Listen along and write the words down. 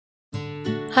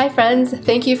Hi, friends.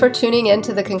 Thank you for tuning in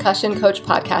to the Concussion Coach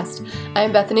podcast.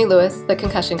 I'm Bethany Lewis, the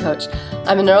Concussion Coach.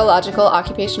 I'm a neurological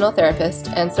occupational therapist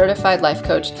and certified life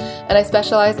coach, and I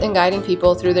specialize in guiding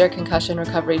people through their concussion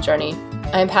recovery journey.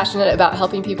 I am passionate about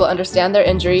helping people understand their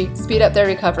injury, speed up their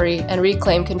recovery, and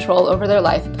reclaim control over their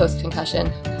life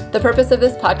post-concussion. The purpose of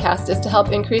this podcast is to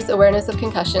help increase awareness of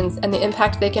concussions and the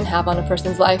impact they can have on a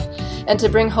person's life, and to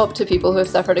bring hope to people who have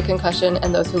suffered a concussion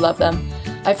and those who love them.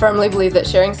 I firmly believe that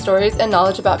sharing stories and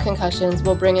knowledge about concussions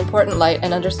will bring important light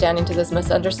and understanding to this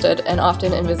misunderstood and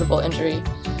often invisible injury.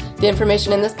 The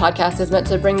information in this podcast is meant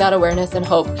to bring that awareness and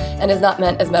hope and is not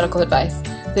meant as medical advice.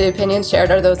 The opinions shared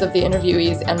are those of the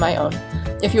interviewees and my own.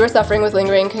 If you are suffering with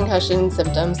lingering concussion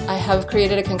symptoms, I have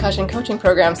created a concussion coaching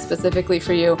program specifically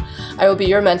for you. I will be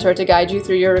your mentor to guide you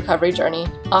through your recovery journey,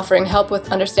 offering help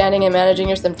with understanding and managing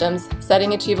your symptoms,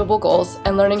 setting achievable goals,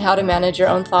 and learning how to manage your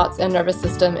own thoughts and nervous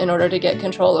system in order to get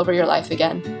control over your life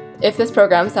again. If this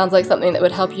program sounds like something that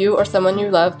would help you or someone you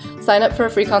love, sign up for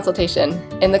a free consultation.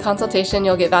 In the consultation,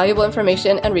 you'll get valuable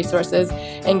information and resources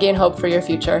and gain hope for your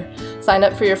future. Sign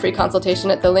up for your free consultation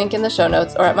at the link in the show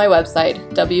notes or at my website,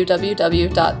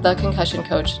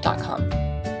 www.theconcussioncoach.com.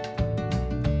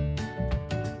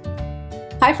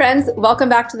 Hi, friends. Welcome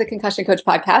back to the Concussion Coach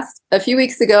podcast. A few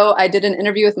weeks ago, I did an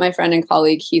interview with my friend and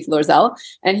colleague, Keith Lorzell,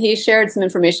 and he shared some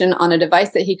information on a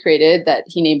device that he created that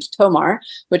he named TOMAR,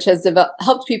 which has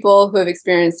helped people who have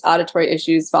experienced auditory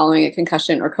issues following a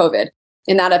concussion or COVID.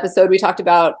 In that episode, we talked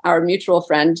about our mutual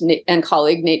friend and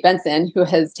colleague, Nate Benson, who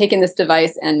has taken this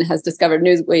device and has discovered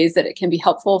new ways that it can be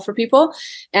helpful for people,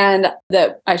 and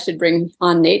that I should bring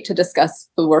on Nate to discuss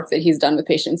the work that he's done with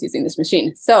patients using this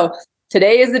machine. So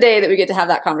today is the day that we get to have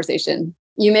that conversation.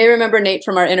 You may remember Nate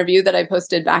from our interview that I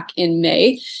posted back in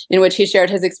May, in which he shared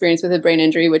his experience with a brain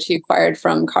injury, which he acquired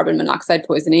from carbon monoxide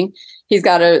poisoning. He's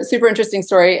got a super interesting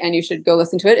story, and you should go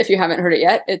listen to it if you haven't heard it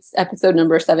yet. It's episode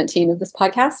number 17 of this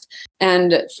podcast.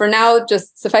 And for now,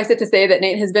 just suffice it to say that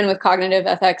Nate has been with Cognitive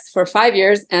FX for 5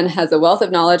 years and has a wealth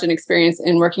of knowledge and experience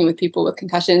in working with people with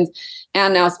concussions,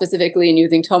 and now specifically in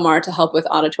using TOMAR to help with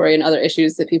auditory and other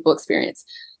issues that people experience.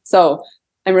 So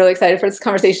I'm really excited for this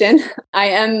conversation. I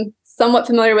am somewhat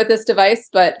familiar with this device,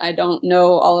 but I don't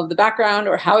know all of the background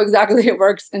or how exactly it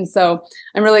works. And so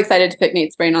I'm really excited to pick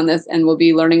Nate's brain on this, and we'll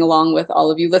be learning along with all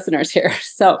of you listeners here.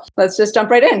 So let's just jump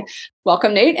right in.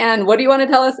 Welcome, Nate. And what do you want to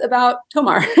tell us about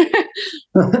TOMAR?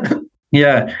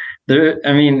 Yeah,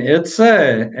 it's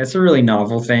a really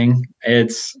novel thing.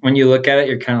 It's when you look at it,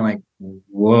 you're kind of like,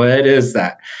 what is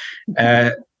that?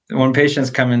 When patients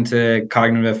come into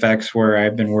Cognitive FX, where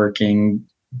I've been working,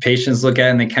 patients look at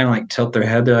it and they kind of like tilt their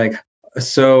head. They're like,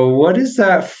 so what is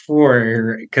that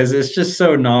for? Because it's just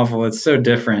so novel. It's so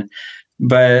different.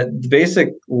 But the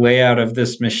basic layout of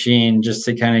this machine, just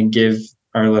to kind of give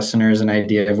our listeners an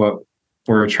idea of what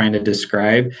we're trying to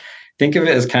describe, think of it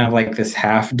as kind of like this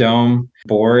half dome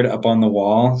board up on the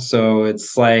wall. So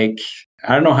it's like,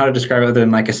 I don't know how to describe it other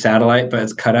than like a satellite, but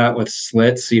it's cut out with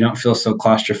slits so you don't feel so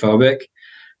claustrophobic.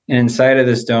 And inside of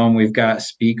this dome, we've got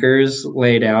speakers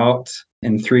laid out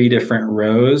in 3 different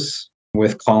rows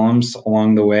with columns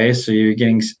along the way. So you're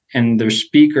getting, and there's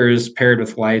speakers paired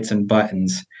with lights and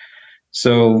buttons.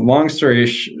 So long story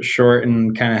short,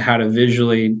 and kind of how to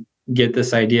visually get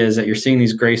this idea is that you're seeing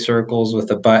these gray circles with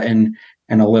a button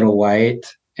and a little light,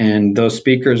 and those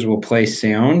speakers will play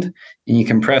sound, and you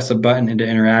can press a button to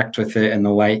interact with it, and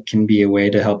the light can be a way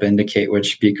to help indicate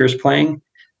which speaker's playing.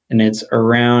 And it's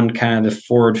around kind of the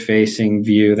forward-facing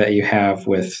view that you have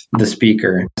with the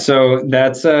speaker. So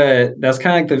that's kind of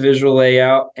like the visual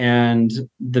layout. And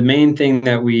the main thing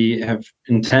that we have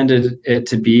intended it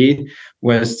to be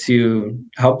was to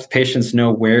help patients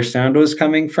know where sound was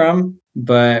coming from.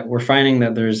 But we're finding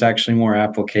that there's actually more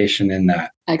application in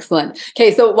that. Excellent.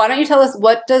 Okay, so why don't you tell us,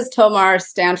 what does TOMAR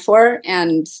stand for?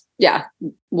 And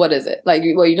what is it? Like,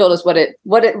 well, you told us what it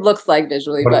looks like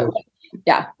visually, but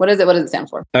what is it? What does it stand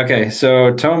for? Okay,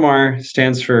 so TOMAR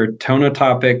stands for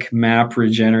Tonotopic Map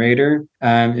Regenerator.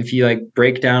 If you like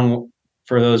break down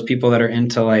for those people that are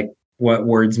into like what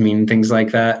words mean, things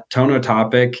like that,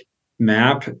 tonotopic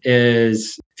map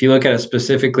is, if you look at it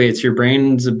specifically, it's your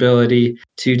brain's ability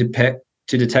to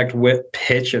detect what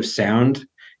pitch of sound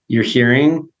you're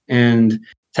hearing. And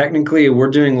technically, we're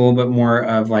doing a little bit more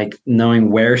of like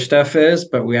knowing where stuff is,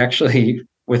 but we actually,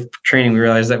 with training, we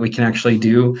realized that we can actually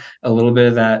do a little bit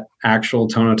of that actual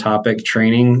tonotopic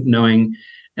training, knowing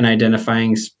and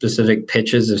identifying specific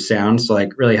pitches of sound. So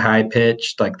like really high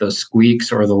pitched, like those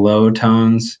squeaks, or the low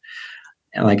tones,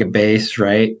 and like a bass,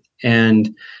 right?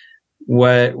 And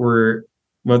what we're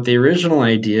But the original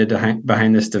idea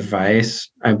behind this device,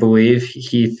 I believe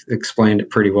Heath explained it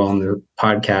pretty well in the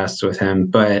podcast with him,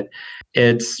 but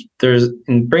there's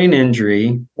in brain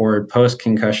injury, or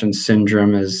post-concussion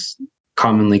syndrome is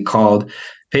commonly called,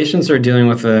 patients are dealing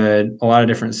with a lot of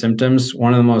different symptoms.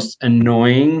 One of the most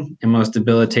annoying and most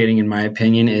debilitating, in my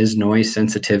opinion, is noise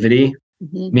sensitivity.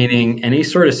 Mm-hmm. Meaning any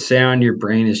sort of sound, your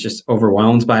brain is just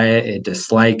overwhelmed by it. It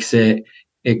dislikes it.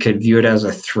 It could view it as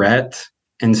a threat.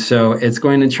 And so it's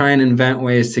going to try and invent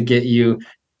ways to get you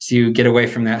to get away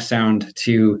from that sound,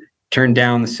 to turn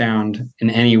down the sound in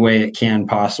any way it can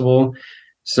possible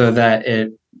so that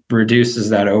it reduces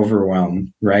that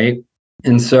overwhelm, right?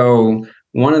 And so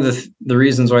one of the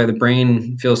reasons why the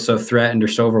brain feels so threatened or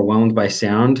so overwhelmed by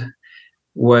sound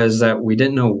was that we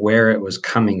didn't know where it was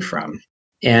coming from.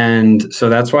 And so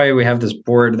that's why we have this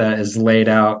board that is laid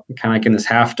out kind of like in this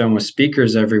half dome with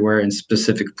speakers everywhere in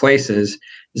specific places,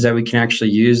 is that we can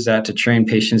actually use that to train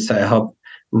patients to help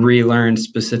relearn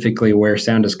specifically where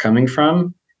sound is coming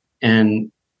from.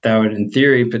 And that would, in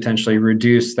theory, potentially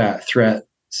reduce that threat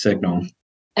signal.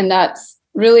 And that's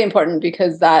really important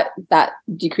because that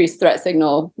decreased threat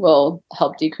signal will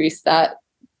help decrease that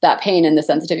pain and the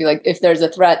sensitivity. Like if there's a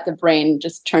threat, the brain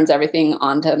just turns everything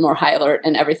onto more high alert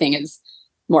and everything is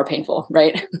more painful,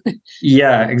 right?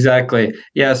 Yeah, exactly.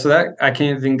 Yeah, so that I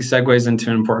can think segues into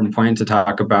an important point to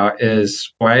talk about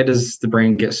is why does the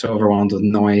brain get so overwhelmed with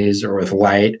noise or with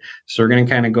light? So we're going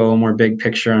to kind of go more big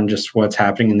picture on just what's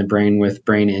happening in the brain with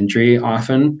brain injury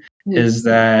often, is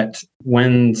that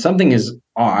when something is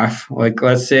off, like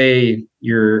let's say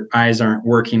your eyes aren't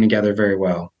working together very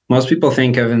well. Most people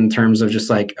think of in terms of just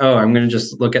like, oh, I'm going to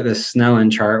just look at this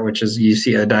Snellen chart, which is you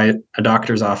see a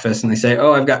doctor's office and they say,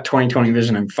 oh, I've got 20/20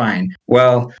 vision, I'm fine.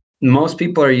 Well, most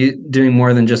people are doing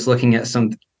more than just looking at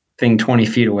something 20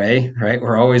 feet away, right?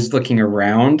 We're always looking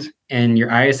around, and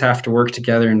your eyes have to work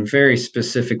together in very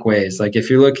specific ways. Like if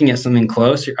you're looking at something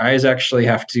close, your eyes actually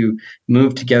have to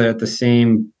move together at the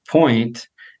same point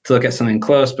to look at something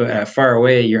close, but at far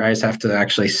away, your eyes have to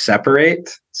actually separate.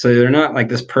 So they're not like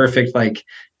this perfect, like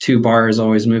two bars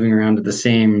always moving around at the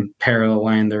same parallel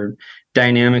line. They're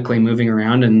dynamically moving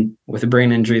around. And with a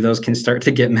brain injury, those can start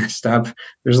to get messed up.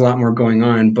 There's a lot more going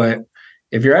on. But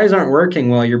if your eyes aren't working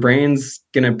well, your brain's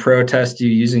going to protest you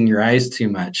using your eyes too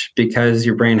much because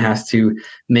your brain has to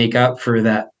make up for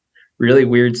that really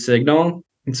weird signal.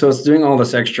 And so it's doing all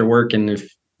this extra work. And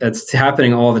if that's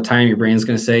happening all the time, your brain's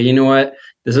going to say, you know what?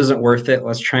 This isn't worth it.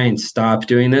 Let's try and stop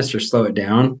doing this or slow it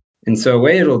down. And so a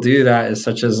way it'll do that is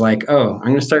such as like, oh, I'm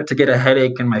going to start to get a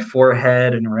headache in my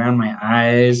forehead and around my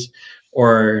eyes.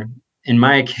 Or in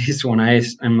my case, when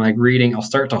I'm like reading, I'll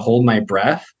start to hold my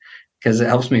breath because it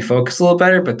helps me focus a little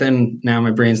better. But then now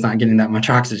my brain's not getting that much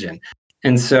oxygen.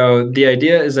 And so the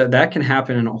idea is that can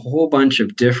happen in a whole bunch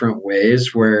of different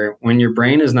ways, where when your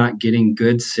brain is not getting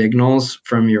good signals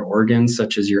from your organs,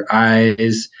 such as your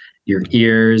eyes, your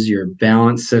ears, your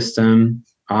balance system,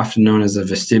 often known as the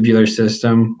vestibular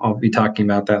system. I'll be talking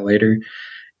about that later.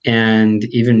 And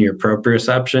even your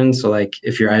proprioception. So like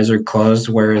if your eyes are closed,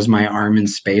 where is my arm in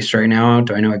space right now?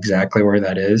 Do I know exactly where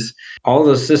that is? All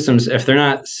those systems, if they're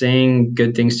not saying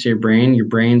good things to your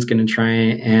brain's going to try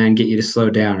and get you to slow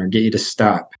down or get you to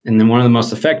stop. And then one of the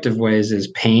most effective ways is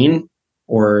pain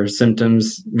or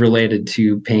symptoms related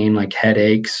to pain, like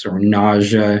headaches or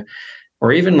nausea,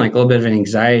 or even like a little bit of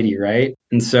anxiety, right?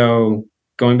 And so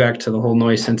going back to the whole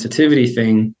noise sensitivity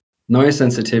thing, noise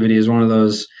sensitivity is one of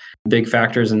those big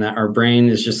factors in that our brain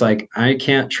is just like, I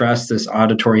can't trust this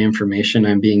auditory information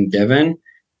I'm being given.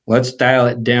 Let's dial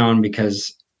it down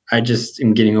because I just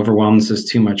am getting overwhelmed. This is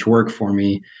too much work for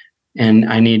me. And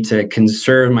I need to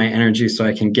conserve my energy so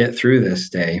I can get through this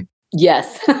day.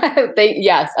 Yes.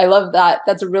 Yes. I love that.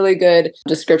 That's a really good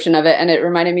description of it. And it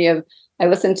reminded me of, I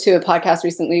listened to a podcast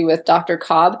recently with Dr.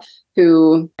 Cobb,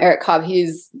 Eric Cobb,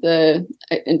 he's the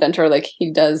inventor, like he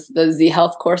does the Z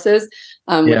Health courses,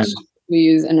 which we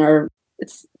use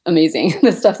it's amazing,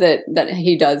 the stuff that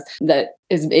he does that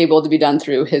is able to be done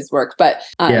through his work. But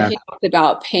he talked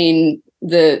about pain.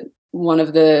 One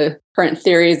of the current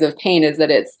theories of pain is that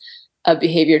it's a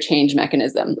behavior change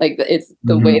mechanism. Like it's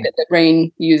the way that the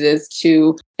brain uses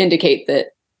to indicate that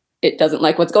it doesn't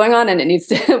like what's going on and it needs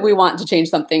to, we want to change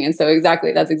something. And so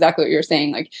that's exactly what you're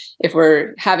saying. Like if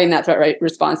we're having that threat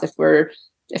response,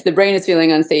 if the brain is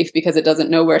feeling unsafe because it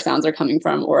doesn't know where sounds are coming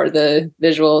from, or the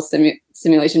visual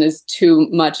stimulation is too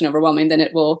much and overwhelming, then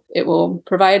it will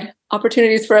provide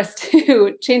opportunities for us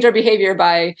to change our behavior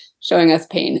by showing us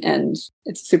pain. And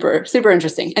it's super, super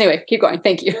interesting. Anyway, keep going.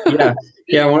 Thank you.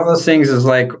 Yeah. One of those things is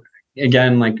like,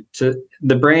 again, like to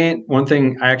the brain, one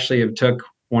thing I actually took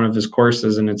one of his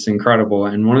courses, and it's incredible.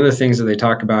 And one of the things that they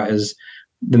talk about is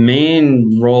the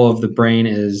main role of the brain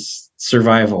is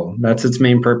survival. That's its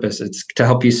main purpose. It's to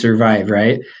help you survive,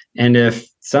 right? And if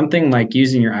something like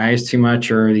using your eyes too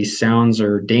much or these sounds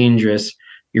are dangerous,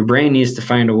 your brain needs to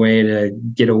find a way to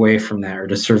get away from that or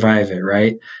to survive it,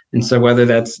 right? And so whether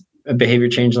that's a behavior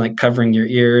change like covering your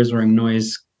ears, wearing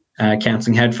noise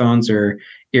canceling headphones or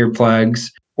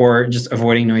earplugs, or just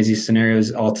avoiding noisy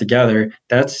scenarios altogether,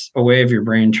 that's a way of your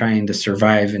brain trying to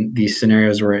survive in these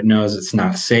scenarios where it knows it's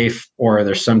not safe or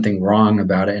there's something wrong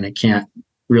about it and it can't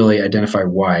really identify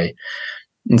why.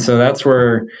 And so that's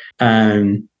where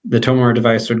the TOMAR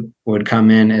device would come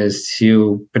in, is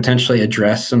to potentially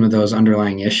address some of those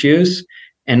underlying issues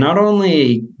and not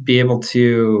only be able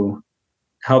to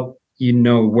help you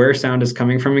know where sound is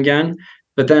coming from again,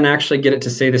 but then actually get it to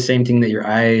say the same thing that your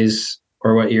eyes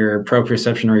or what your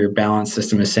proprioception or your balance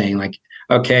system is saying. Like,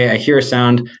 okay, I hear a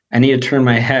sound, I need to turn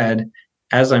my head.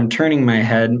 As I'm turning my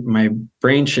head, my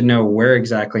brain should know where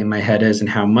exactly my head is and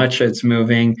how much it's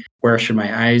moving, where should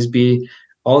my eyes be.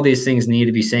 All these things need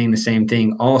to be saying the same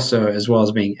thing also, as well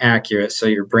as being accurate, so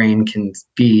your brain can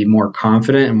be more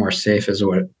confident and more safe as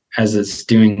it's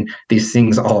doing these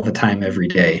things all the time, every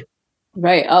day.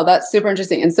 Right. Oh, that's super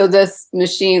interesting. And so this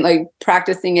machine, like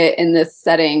practicing it in this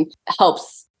setting,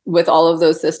 helps with all of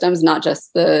those systems, not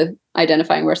just the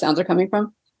identifying where sounds are coming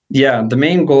from? Yeah, the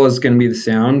main goal is going to be the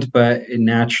sound, but it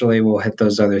naturally will hit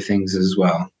those other things as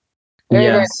well.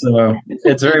 Very so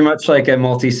it's very much like a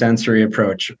multi-sensory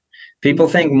approach. People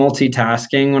think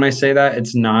multitasking when I say that.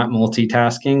 It's not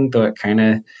multitasking, though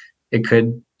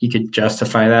you could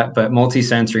justify that, but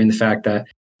multi-sensory in the fact that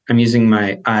I'm using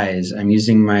my eyes, I'm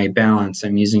using my balance,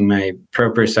 I'm using my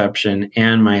proprioception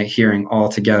and my hearing all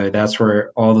together. That's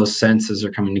where all those senses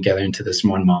are coming together into this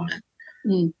one moment.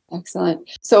 Excellent.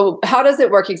 So how does it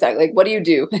work exactly? Like, what do you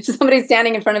do? If somebody's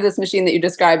standing in front of this machine that you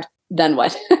described, then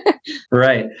what?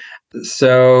 Right.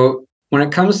 So when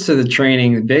it comes to the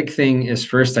training, the big thing is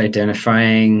first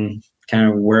identifying kind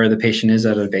of where the patient is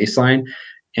at a baseline.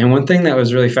 And one thing that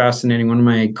was really fascinating, one of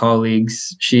my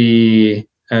colleagues, she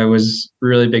was a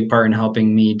really big part in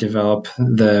helping me develop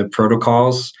the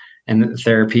protocols and the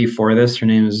therapy for this. Her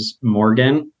name is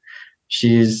Morgan.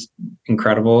 She's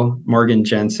incredible. Morgan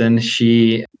Jensen.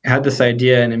 She had this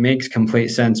idea, and it makes complete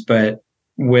sense, but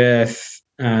with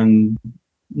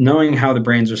knowing how the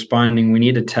brain's responding, we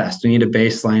need a test. We need a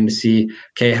baseline to see,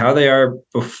 okay, how they are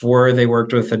before they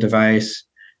worked with a device.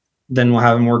 Then we'll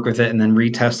have them work with it and then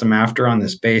retest them after on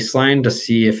this baseline to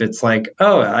see if it's like,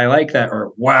 oh, I like that,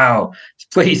 or wow,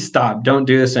 please stop, don't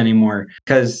do this anymore.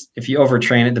 Because if you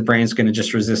overtrain it, the brain's going to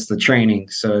just resist the training.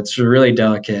 So it's a really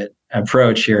delicate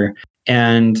approach here.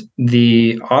 And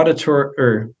the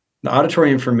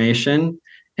auditory information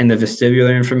and the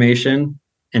vestibular information,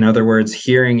 in other words,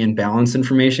 hearing and balance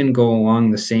information, go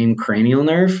along the same cranial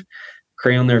nerve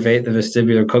 8, the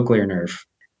vestibular cochlear nerve.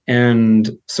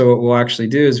 And so what we'll actually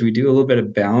do is we do a little bit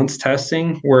of balance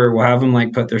testing where we'll have them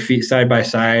like put their feet side by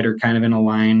side or kind of in a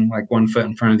line, like one foot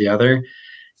in front of the other.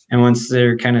 And once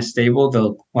they're kind of stable,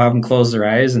 we'll have them close their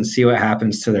eyes and see what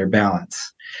happens to their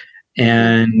balance.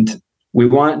 And we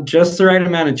want just the right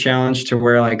amount of challenge to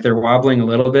where like they're wobbling a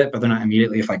little bit, but they're not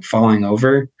immediately like falling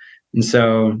over. And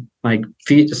so like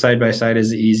feet side by side is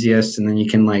the easiest. And then you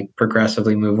can like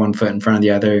progressively move one foot in front of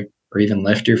the other or even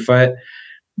lift your foot.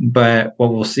 But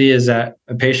what we'll see is that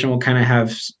a patient will kind of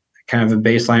have kind of a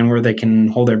baseline where they can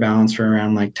hold their balance for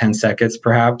around like 10 seconds,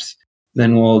 perhaps.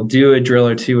 Then we'll do a drill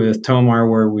or two with TOMAR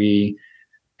where we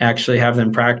actually have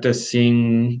them practice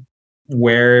seeing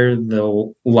where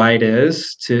the light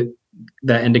is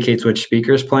that indicates which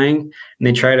speaker is playing. And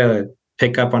they try to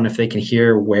pick up on if they can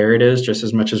hear where it is just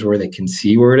as much as where they can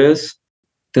see where it is.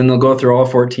 Then they'll go through all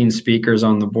 14 speakers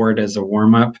on the board as a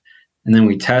warm-up. And then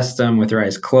we test them with their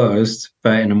eyes closed,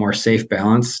 but in a more safe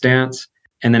balance stance.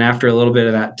 And then after a little bit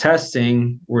of that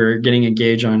testing, we're getting a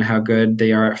gauge on how good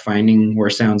they are at finding where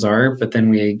sounds are. But then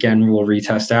we will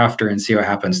retest after and see what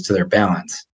happens to their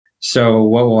balance. So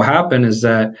what will happen is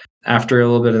that after a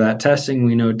little bit of that testing,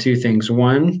 we know two things.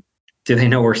 One, do they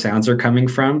know where sounds are coming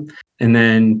from? And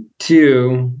then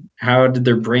two, how did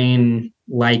their brain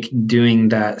like doing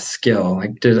that skill?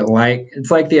 Like,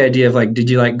 it's like the idea of like, did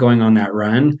you like going on that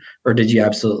run or did you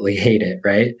absolutely hate it,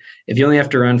 right? If you only have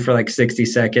to run for like 60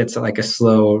 seconds at like a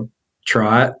slow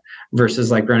trot versus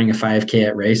like running a 5K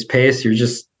at race pace, you're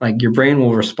just like, your brain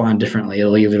will respond differently.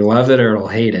 It'll either love it or it'll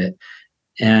hate it.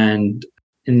 And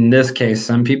in this case,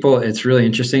 some people, it's really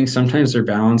interesting. Sometimes their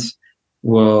balance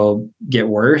will get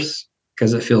worse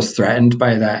because it feels threatened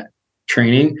by that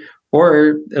training,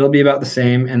 or it'll be about the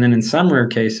same. And then in some rare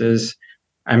cases,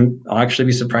 I'll actually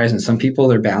be surprised. And some people,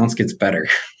 their balance gets better.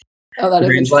 Oh, that The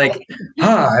is brain's interesting. like,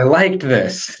 I liked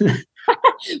this.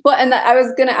 Well, and I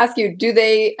was going to ask you,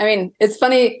 I mean, it's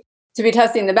funny to be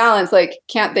testing the balance. Like,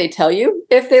 can't they tell you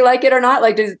if they like it or not?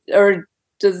 Like, does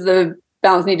the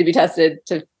balance need to be tested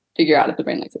to figure out if the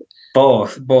brain likes it?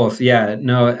 Both. Yeah.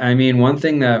 No, I mean, one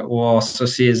thing that we'll also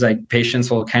see is like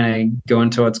patients will kind of go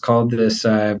into what's called this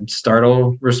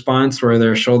startle response, where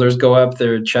their shoulders go up,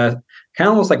 their chest, kind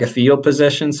of almost like a fetal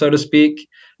position, so to speak,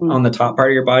 on the top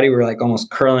part of your body. We're like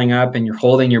almost curling up and you're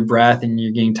holding your breath and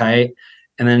you're getting tight.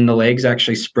 And then the legs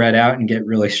actually spread out and get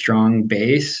really strong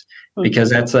base, because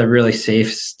that's a really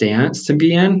safe stance to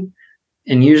be in.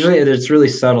 And usually it's really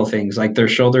subtle things, like their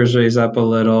shoulders raise up a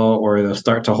little, or they'll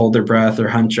start to hold their breath or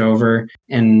hunch over.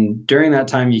 And during that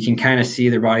time, you can kind of see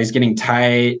their body's getting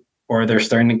tight, or they're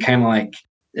starting to kind of like,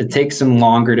 it takes them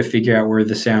longer to figure out where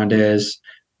the sound is.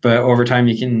 But over time,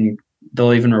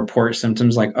 they'll even report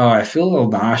symptoms like, oh, I feel a little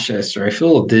nauseous, or I feel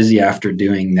a little dizzy after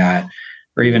doing that,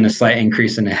 or even a slight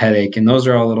increase in a headache. And those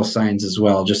are all little signs as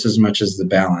well, just as much as the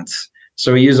balance.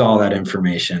 So we use all that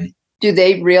information. Do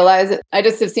they realize it? I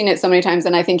just have seen it so many times,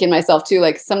 and I think in myself too,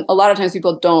 like a lot of times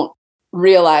people don't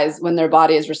realize when their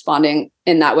body is responding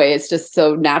in that way. It's just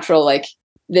so natural, like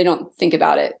they don't think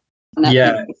about it.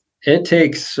 Yeah, it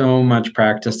takes so much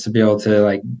practice to be able to,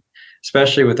 like,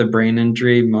 especially with a brain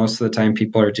injury, most of the time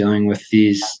people are dealing with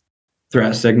these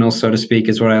threat signals, so to speak,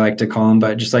 is what I like to call them.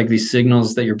 But just like these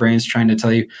signals that your brain's trying to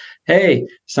tell you, hey,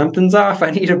 something's off, I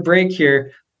need a break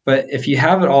here. But if you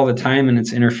have it all the time and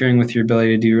it's interfering with your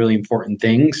ability to do really important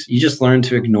things, you just learn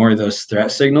to ignore those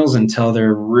threat signals until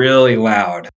they're really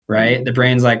loud, right? The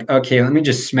brain's like, okay, let me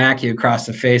just smack you across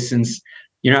the face since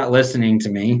you're not listening to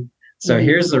me. So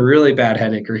here's a really bad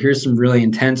headache, or here's some really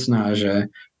intense nausea,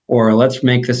 or let's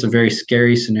make this a very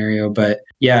scary scenario. But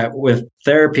yeah, with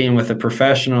therapy and with a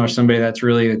professional or somebody that's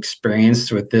really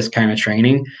experienced with this kind of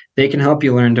training, they can help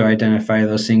you learn to identify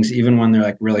those things even when they're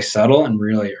like really subtle and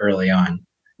really early on.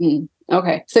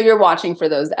 Okay. So you're watching for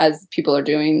those as people are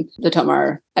doing the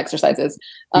TOMAR exercises.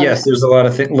 Yes, there's a lot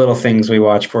of little things we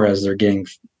watch for as they're getting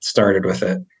started with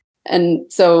it.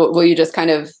 And so will you just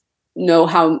kind of know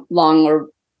how long or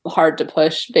hard to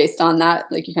push based on that?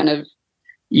 Like you kind of...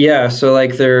 Yeah. So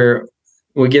like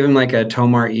we'll give them like a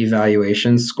TOMAR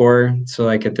evaluation score. So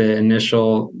like at the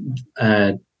initial,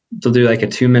 they'll do like a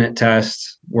 2-minute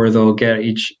test where they'll get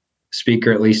each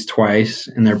speaker at least twice,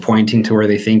 and they're pointing to where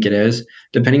they think it is.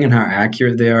 Depending on how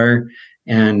accurate they are,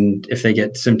 and if they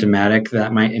get symptomatic,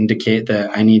 that might indicate that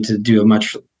I need to do a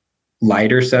much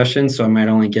lighter session. So I might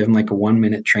only give them like a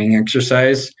 1-minute training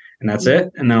exercise, and that's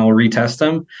it. And then I'll retest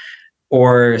them.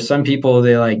 Or some people,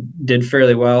 they like did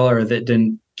fairly well, or that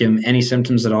didn't give them any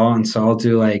symptoms at all. And so I'll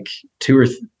do like 2 or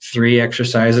 3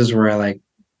 exercises where I like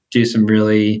do some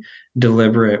really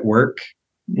deliberate work.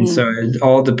 And so it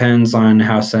all depends on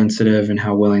how sensitive and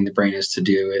how willing the brain is to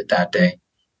do it that day.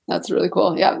 That's really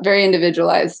cool. Yeah, very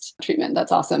individualized treatment.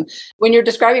 That's awesome. When you're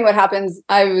describing what happens,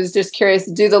 I was just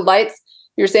curious, do the lights,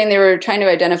 you were saying they were trying to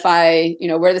identify,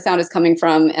 where the sound is coming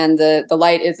from, and the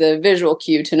light is a visual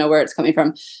cue to know where it's coming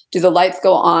from. Do the lights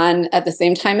go on at the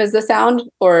same time as the sound,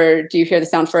 or do you hear the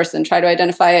sound first and try to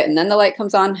identify it and then the light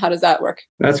comes on? How does that work?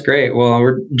 That's great. Well,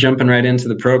 we're jumping right into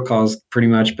the protocols pretty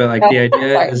much, but like the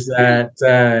idea is that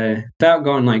without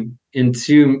going like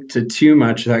into too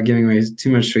much, without giving away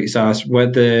too much sweet sauce,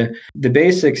 what the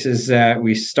basics is that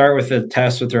we start with a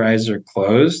test with their eyes are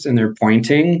closed and they're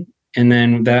pointing. And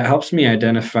then that helps me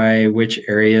identify which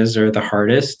areas are the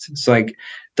hardest. So like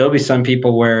there'll be some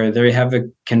people where they have a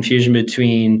confusion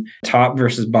between top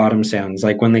versus bottom sounds.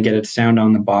 Like when they get a sound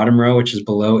on the bottom row, which is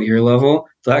below ear level,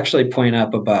 they'll actually point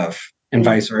up above, and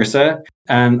vice versa.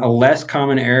 A less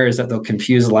common error is that they'll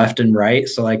confuse left and right.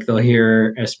 So like they'll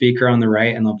hear a speaker on the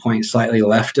right and they'll point slightly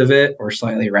left of it or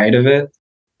slightly right of it.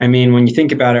 I mean, when you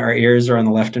think about it, our ears are on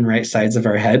the left and right sides of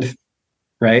our head,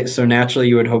 right? So naturally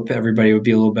you would hope everybody would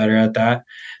be a little better at that.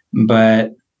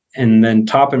 And then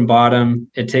top and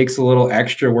bottom, it takes a little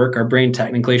extra work. Our brain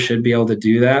technically should be able to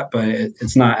do that, but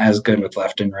it's not as good with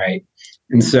left and right.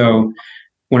 And so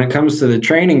when it comes to the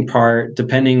training part,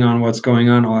 depending on what's going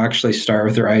on, I'll actually start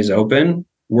with their eyes open,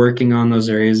 working on those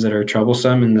areas that are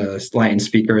troublesome, and the light and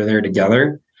speaker are there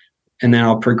together. And then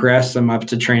I'll progress them up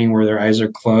to training where their eyes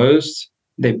are closed.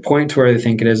 They point to where they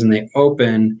think it is and they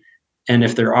open. And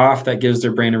if they're off, that gives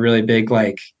their brain a really big,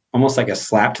 like almost like a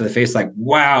slap to the face, like,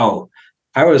 wow,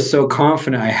 I was so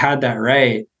confident I had that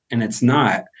right, and it's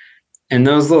not. And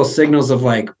those little signals of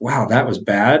like, wow, that was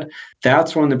bad,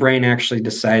 that's when the brain actually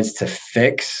decides to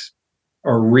fix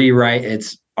or rewrite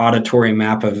its auditory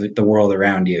map of the world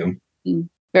around you.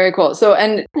 Very cool. So,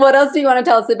 and what else do you want to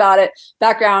tell us about it?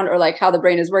 Background, or like how the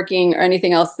brain is working, or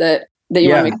anything else that you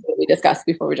want to make sure we discuss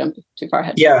before we jump too far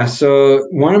ahead? Yeah. So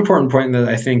one important point that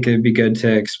I think it'd be good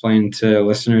to explain to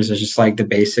listeners is just like the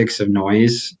basics of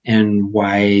noise and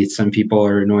why some people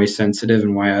are noise sensitive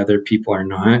and why other people are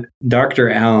not. Dr.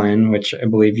 Allen, which I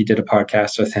believe you did a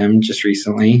podcast with him just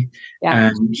recently,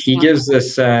 he gives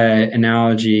this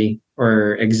analogy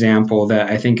or example that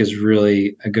I think is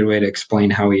really a good way to explain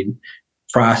how we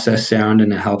process sound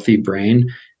in a healthy brain.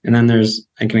 And then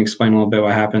I can explain a little bit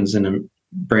what happens in a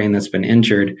brain that's been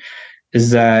injured,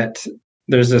 is that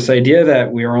there's this idea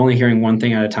that we are only hearing one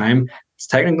thing at a time. It's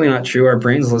technically not true. Our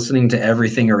brain's listening to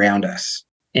everything around us.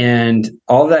 And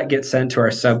all of that gets sent to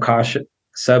our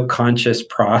subconscious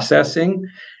processing.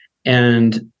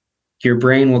 And your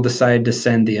brain will decide to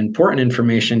send the important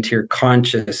information to your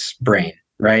conscious brain,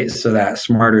 right? So that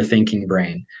smarter thinking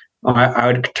brain. I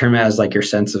would term it as like your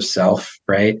sense of self,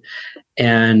 right?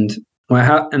 And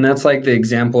that's like the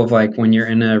example of like when you're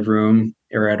in a room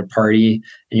or at a party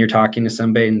and you're talking to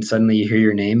somebody and suddenly you hear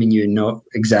your name and you know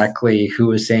exactly who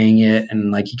was saying it,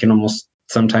 and like you can almost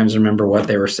sometimes remember what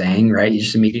they were saying, right? You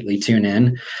just immediately tune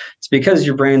in. It's because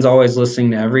your brain's always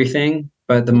listening to everything,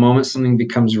 but the moment something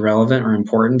becomes relevant or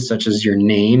important, such as your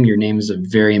name is a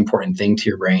very important thing to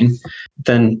your brain,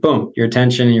 then boom, your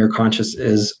attention and your conscious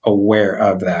is aware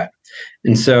of that.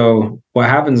 And so what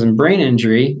happens in brain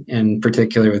injury, in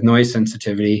particular with noise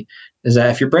sensitivity, is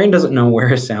that if your brain doesn't know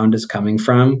where a sound is coming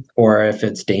from or if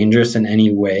it's dangerous in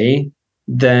any way,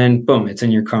 then boom, it's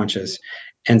in your conscious.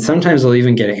 And sometimes it'll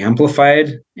even get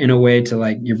amplified in a way to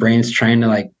like your brain's trying to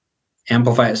like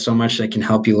amplify it so much that it can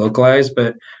help you localize.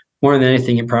 But more than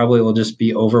anything, it probably will just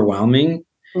be overwhelming.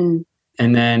 And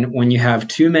then when you have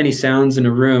too many sounds in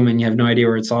a room and you have no idea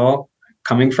where it's all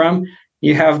coming from,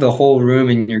 you have the whole room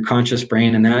in your conscious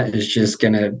brain, and that is just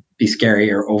going to be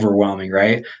scary or overwhelming,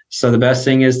 right? So the best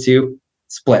thing is to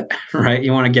split, right?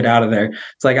 You want to get out of there.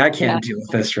 It's like, I can't deal with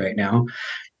this right now.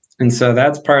 And so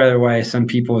that's part of why some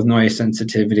people with noise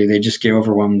sensitivity, they just get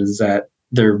overwhelmed, is that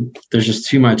there's just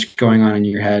too much going on in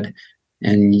your head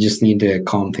and you just need to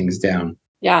calm things down.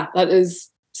 Yeah, that is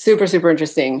super, super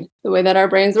interesting, the way that our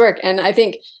brains work. And I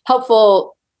think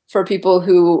helpful for people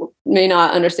who may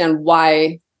not understand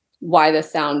why the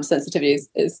sound sensitivity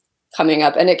is coming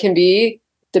up. And it can be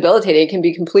debilitating. It can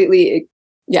be completely,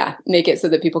 make it so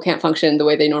that people can't function the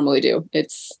way they normally do.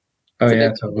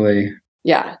 Totally.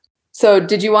 Yeah. So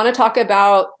did you want to talk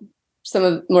about some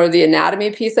of more of the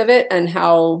anatomy piece of it and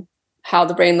how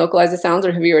the brain localizes sounds,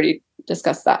 or have you already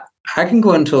discussed that? I can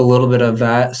go into a little bit of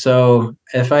that. So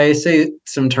if I say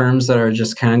some terms that are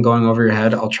just kind of going over your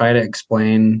head, I'll try to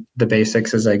explain the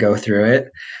basics as I go through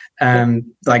it,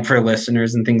 like for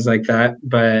listeners and things like that.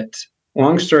 But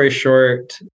long story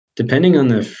short, depending on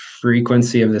the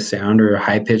frequency of the sound, or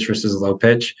high pitch versus low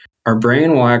pitch, our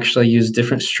brain will actually use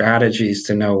different strategies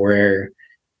to know where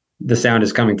the sound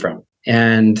is coming from.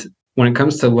 And when it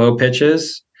comes to low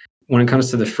pitches, when it comes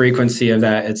to the frequency of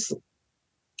that,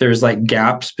 there's like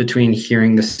gaps between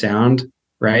hearing the sound,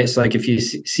 right? So like if you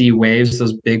see waves,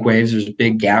 those big waves, there's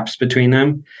big gaps between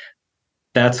them.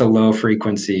 That's a low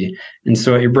frequency. And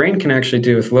so what your brain can actually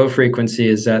do with low frequency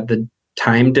is that the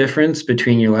time difference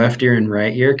between your left ear and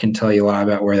right ear can tell you a lot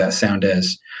about where that sound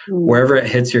is. Wherever it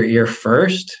hits your ear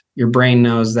first, your brain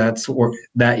knows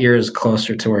that ear is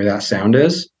closer to where that sound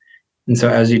is. And so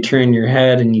as you turn your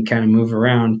head and you kind of move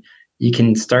around, you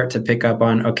can start to pick up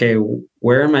on, okay,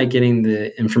 where am I getting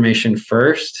the information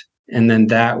first? And then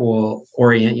that will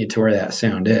orient you to where that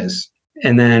sound is.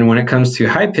 And then when it comes to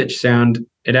high pitch sound,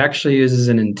 it actually uses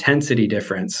an intensity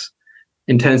difference.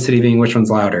 Intensity being which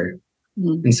one's louder.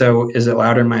 And so is it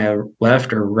louder in my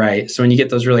left or right? So when you get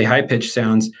those really high pitched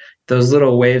sounds, those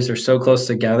little waves are so close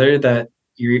together that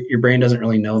your brain doesn't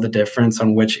really know the difference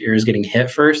on which ear is getting hit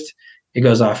first. It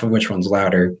goes off of which one's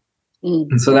louder.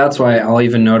 And so that's why I'll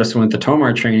even notice with the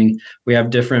TOMAR training, we have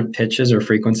different pitches or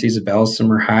frequencies of bells.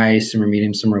 Some are high, some are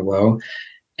medium, some are low.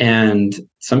 And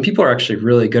some people are actually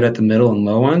really good at the middle and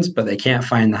low ones, but they can't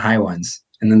find the high ones.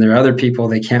 And then there are other people,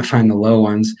 they can't find the low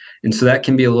ones. And so that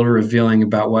can be a little revealing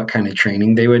about what kind of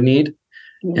training they would need.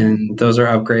 And those are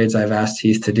upgrades I've asked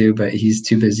Heath to do, but he's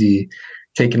too busy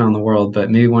taking on the world. But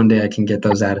maybe one day I can get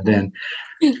those added in.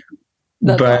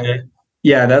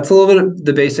 Yeah, that's a little bit of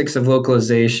the basics of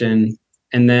localization.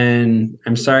 And then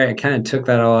I'm sorry, I kind of took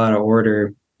that all out of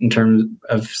order in terms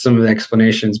of some of the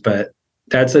explanations, but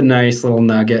that's a nice little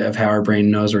nugget of how our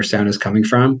brain knows where sound is coming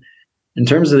from. In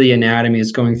terms of the anatomy,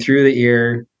 it's going through the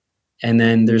ear, and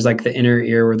then there's like the inner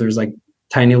ear where there's like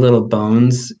tiny little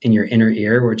bones in your inner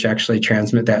ear, which actually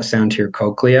transmit that sound to your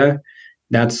cochlea.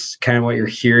 That's kind of what your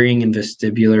hearing and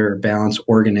vestibular or balance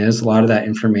organ is. A lot of that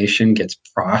information gets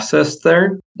processed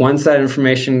there. Once that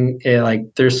information,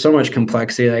 there's so much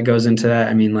complexity that goes into that.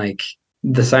 I mean, like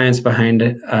the science behind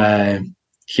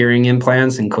hearing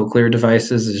implants and cochlear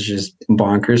devices is just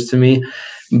bonkers to me.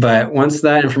 But once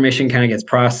that information kind of gets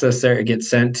processed there, it gets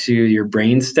sent to your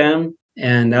brain stem.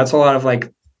 And that's a lot of like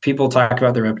people talk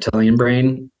about the reptilian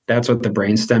brain. That's what the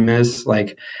brain stem is.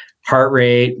 Like heart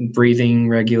rate, breathing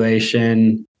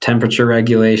regulation, temperature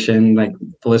regulation, like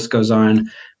the list goes on.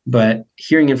 But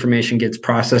hearing information gets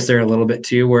processed there a little bit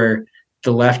too, where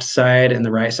the left side and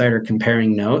the right side are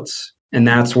comparing notes. And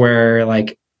that's where,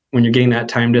 like, when you're getting that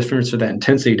time difference or that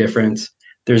intensity difference,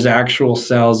 there's actual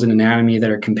cells in anatomy that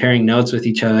are comparing notes with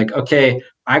each other. Like, okay,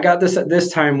 I got this at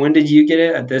this time. When did you get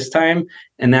it at this time?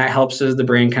 And that helps as the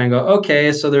brain kind of go,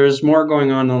 okay, so there's more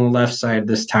going on the left side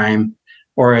this time,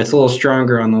 or it's a little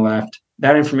stronger on the left.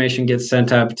 That information gets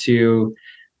sent up to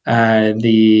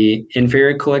the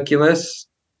inferior colliculus,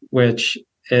 which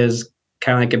is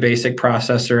kind of like a basic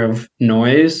processor of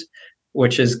noise,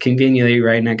 which is conveniently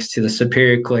right next to the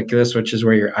superior colliculus, which is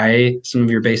where some of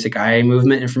your basic eye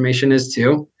movement information is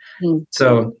too. Mm.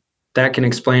 So that can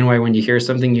explain why when you hear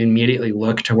something, you immediately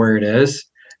look to where it is.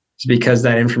 It's because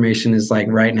that information is like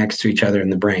right next to each other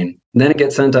in the brain. And then it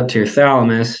gets sent up to your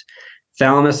thalamus.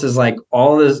 Thalamus is like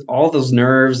all those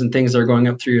nerves and things that are going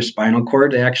up through your spinal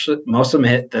cord. Most of them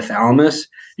hit the thalamus,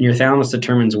 and your thalamus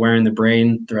determines where in the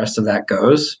brain the rest of that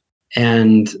goes.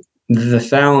 And the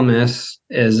thalamus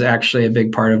is actually a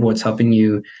big part of what's helping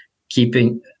you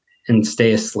keeping and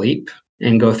stay asleep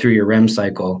and go through your REM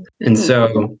cycle. And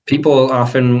so people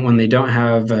often, when they don't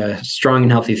have a strong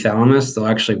and healthy thalamus, they'll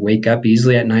actually wake up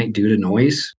easily at night due to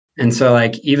noise. And so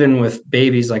like even with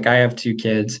babies, like I have 2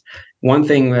 kids, one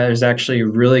thing that was actually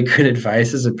really good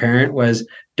advice as a parent was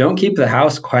don't keep the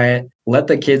house quiet. Let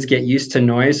the kids get used to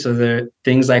noise so that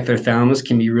things like their thalamus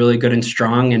can be really good and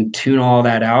strong and tune all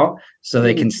that out so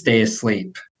they can stay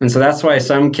asleep. And so that's why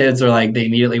some kids are like, they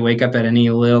immediately wake up at any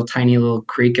tiny little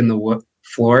creak in the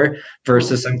floor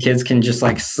versus some kids can just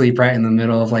like sleep right in the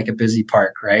middle of like a busy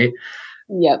park, right?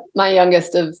 Yep. My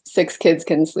youngest of 6 kids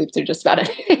can sleep through just about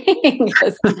anything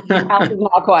because the house is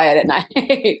not quiet at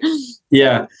night.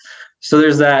 Yeah. So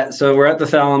there's that. So we're at the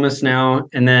thalamus now.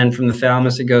 And then from the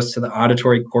thalamus, it goes to the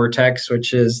auditory cortex,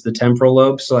 which is the temporal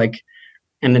lobe. So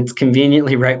and it's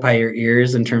conveniently right by your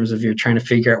ears in terms of you're trying to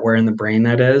figure out where in the brain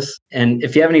that is. And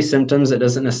if you have any symptoms, it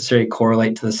doesn't necessarily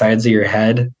correlate to the sides of your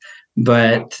head,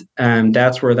 but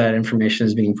that's where that information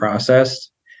is being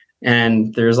processed.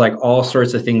 And there's like all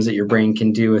sorts of things that your brain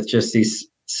can do with just these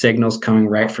signals coming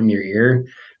right from your ear.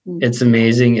 It's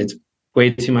amazing. It's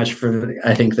way too much for,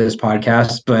 I think, this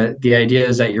podcast, but the idea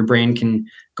is that your brain can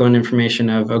go into information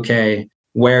of, okay,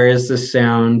 where is this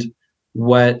sound?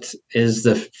 What is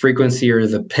the frequency or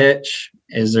the pitch?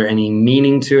 Is there any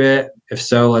meaning to it? If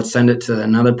so, let's send it to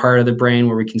another part of the brain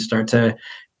where we can start to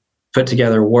put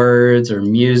together words or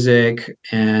music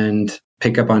and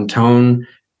pick up on tone,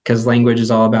 because language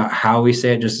is all about how we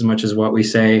say it just as much as what we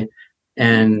say.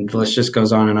 And the list just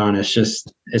goes on and on.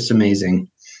 It's amazing.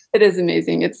 It is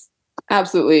amazing. It's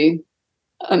absolutely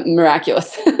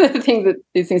miraculous the things that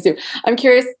these things do. I'm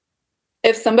curious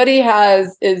if somebody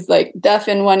is like deaf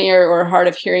in one ear or hard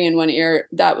of hearing in one ear,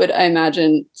 that would, I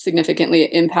imagine,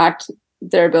 significantly impact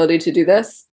their ability to do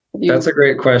this. That's a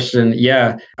great question.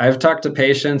 Yeah. I've talked to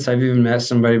patients. I've even met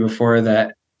somebody before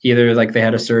that either like they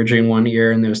had a surgery in one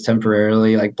ear and it was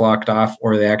temporarily like blocked off,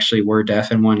 or they actually were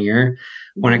deaf in one ear.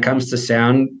 When it comes to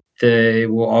sound, they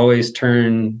will always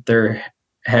turn their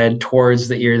head towards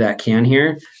the ear that can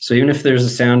hear. So even if there's a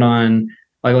sound on,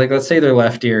 like let's say their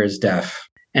left ear is deaf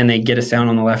and they get a sound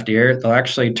on the left ear, they'll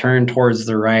actually turn towards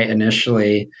the right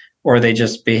initially, or they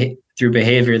just through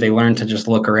behavior, they learn to just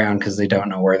look around because they don't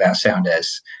know where that sound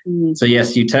is. Mm-hmm. So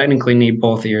yes, you technically need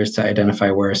both ears to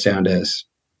identify where a sound is.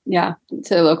 Yeah,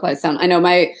 to localize sound. I know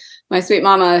my sweet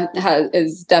mama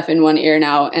is deaf in one ear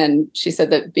now, and she said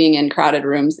that being in crowded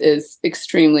rooms is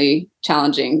extremely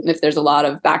challenging. If there's a lot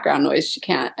of background noise, she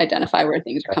can't identify where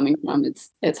things are coming from.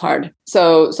 It's hard.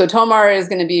 So TOMAR is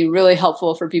going to be really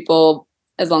helpful for people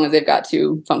as long as they've got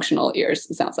 2 functional ears,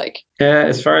 it sounds like. Yeah,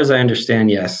 as far as I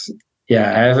understand, yes. Yeah,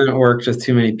 I haven't worked with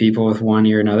too many people with one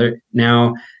ear or another.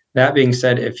 Now, that being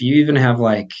said, if you even have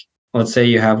let's say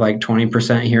you have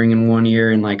 20% hearing in one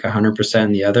ear and 100%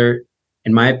 in the other,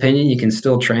 in my opinion, you can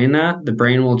still train that. The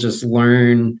brain will just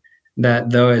learn that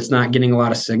though it's not getting a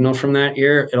lot of signal from that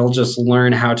ear, it'll just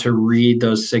learn how to read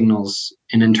those signals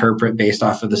and interpret based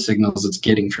off of the signals it's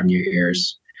getting from your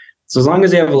ears. So as long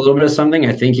as you have a little bit of something,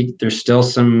 I think there's still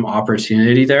some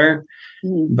opportunity there.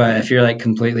 Mm-hmm. But if you're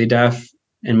completely deaf,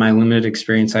 in my limited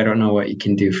experience, I don't know what you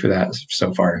can do for that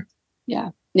so far. Yeah.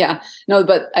 Yeah. No,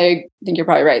 but I think you're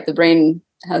probably right. The brain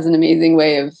has an amazing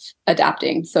way of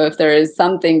adapting. So if there is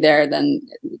something there, then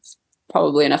it's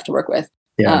probably enough to work with.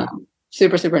 Yeah.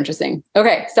 Super, super interesting.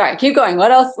 Okay. Sorry. Keep going.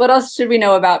 What else should we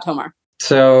know about TOMAR?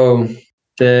 So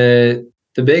the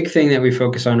big thing that we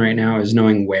focus on right now is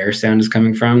knowing where sound is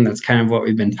coming from. That's kind of what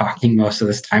we've been talking most of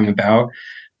this time about.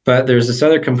 But there's this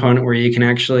other component where you can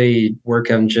actually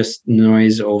work on just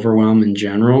noise overwhelm in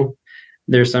general.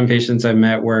 There's some patients I've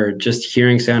met where just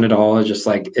hearing sound at all is just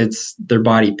like, it's their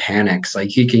body panics.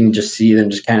 Like you can just see them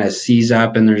just kind of seize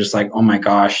up and they're just like, oh my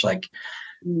gosh, like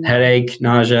headache,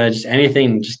 nausea, just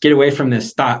anything, just get away from this,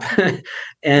 stop.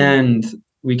 And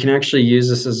we can actually use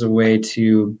this as a way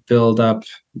to build up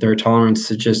their tolerance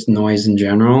to just noise in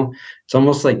general. It's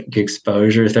almost like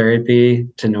exposure therapy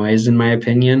to noise, in my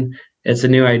opinion. It's a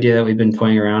new idea that we've been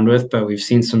playing around with, but we've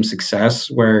seen some success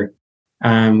where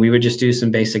we would just do some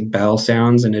basic bell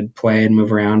sounds and it'd play and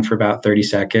move around for about 30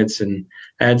 seconds. And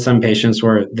I had some patients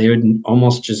where they would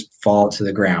almost just fall to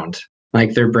the ground.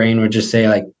 Like their brain would just say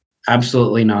like,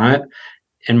 absolutely not.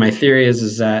 And my theory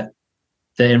is that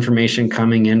the information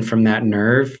coming in from that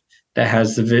nerve that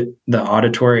has the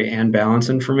auditory and balance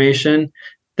information,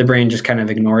 the brain just kind of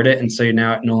ignored it. And so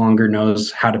now it no longer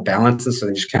knows how to balance it. So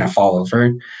they just kind of fall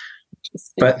over.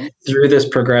 But through this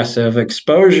progressive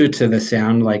exposure to the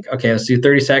sound, like, okay, let's do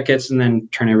 30 seconds and then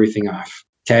turn everything off.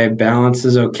 Okay, balance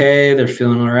is okay. They're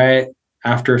feeling all right.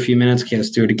 After a few minutes, okay,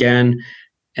 let's do it again.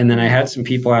 And then I had some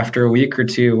people after a week or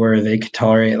two where they could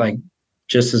tolerate like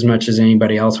just as much as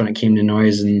anybody else when it came to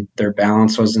noise, and their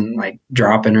balance wasn't like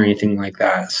dropping or anything like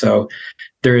that. So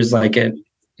there's like and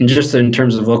just in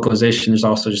terms of vocalization, there's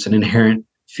also just an inherent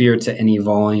fear to any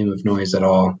volume of noise at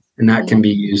all. And that can be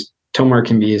used. TOMAR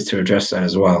can be used to address that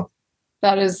as well.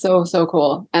 That is so, so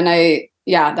cool. And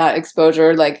that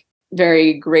exposure, like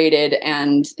very graded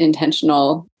and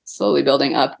intentional, slowly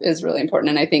building up is really important.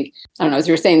 And I think, I don't know, as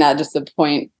you were saying that, just the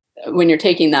point when you're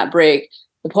taking that break,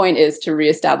 the point is to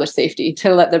reestablish safety,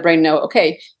 to let the brain know,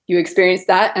 okay, you experienced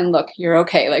that and look, you're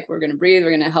okay. Like we're going to breathe, we're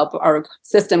going to help our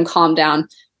system calm down,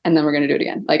 and then we're going to do it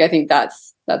again. Like, I think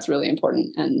that's really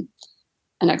important and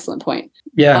an excellent point.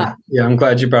 Yeah. I'm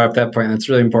glad you brought up that point. That's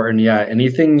really important. Yeah.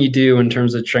 Anything you do in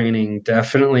terms of training,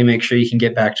 definitely make sure you can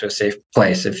get back to a safe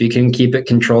place. If you can keep it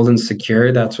controlled and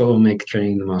secure, that's what will make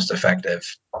training the most effective.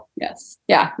 Yes.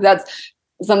 Yeah. That's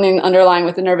something underlying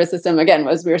with the nervous system. Again,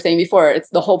 as we were saying before, it's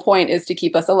the whole point is to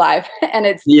keep us alive, and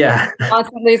it's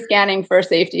constantly scanning for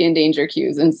safety and danger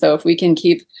cues. And so if we can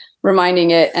keep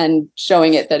reminding it and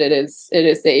showing it that it is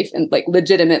safe and like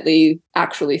legitimately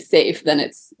actually safe, then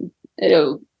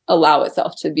it'll allow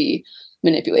itself to be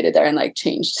manipulated there and like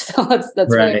changed. So that's right.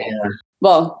 Really cool. Yeah.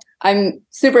 Well, I'm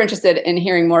super interested in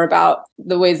hearing more about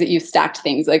the ways that you've stacked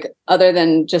things, like other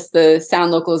than just the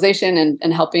sound localization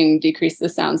and helping decrease the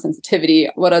sound sensitivity.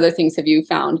 What other things have you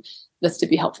found this to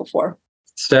be helpful for?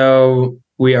 So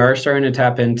we are starting to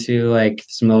tap into like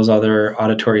some of those other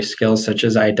auditory skills, such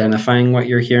as identifying what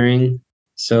you're hearing.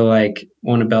 So like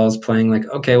when a bell is playing, like,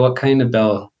 okay, what kind of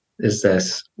bell is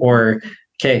this? Or,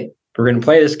 okay, we're going to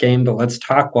play this game, but let's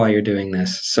talk while you're doing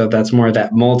this. So that's more of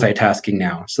that multitasking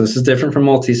now. So this is different from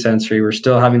multisensory. We're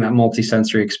still having that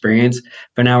multisensory experience,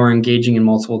 but now we're engaging in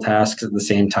multiple tasks at the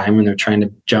same time, and they're trying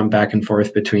to jump back and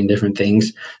forth between different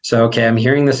things. So, okay, I'm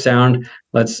hearing the sound.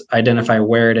 Let's identify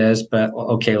where it is, but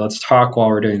okay, let's talk while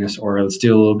we're doing this, or let's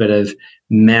do a little bit of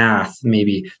math,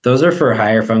 maybe. Those are for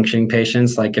higher functioning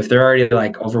patients. Like if they're already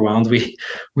like overwhelmed, we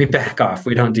back off.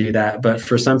 We don't do that. But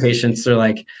for some patients, they're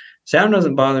like, sound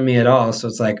doesn't bother me at all. So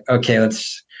it's like, okay,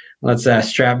 let's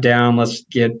strap down. Let's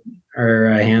get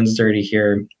our hands dirty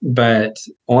here. But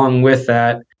along with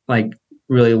that, like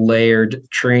really layered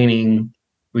training,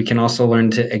 we can also learn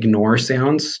to ignore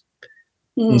sounds.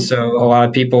 And so a lot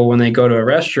of people, when they go to a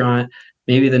restaurant,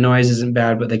 maybe the noise isn't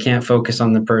bad, but they can't focus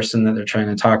on the person that they're trying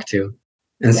to talk to.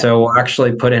 And so we'll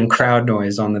actually put in crowd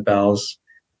noise on the bells,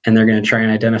 and they're going to try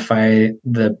and identify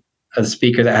the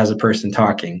speaker that has a person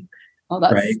talking. Oh,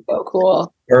 that's so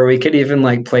cool. Or we could even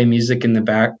like play music in the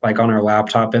back, like on our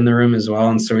laptop in the room as well.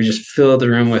 And so we just fill the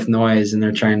room with noise, and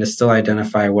they're trying to still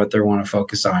identify what they want to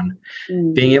focus on.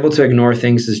 Being able to ignore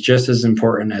things is just as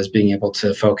important as being able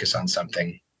to focus on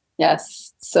something. Yes.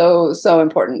 So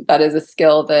important. That is a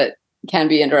skill that can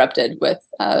be interrupted with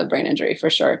brain injury for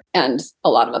sure. And a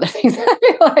lot of other things. I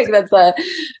feel like that's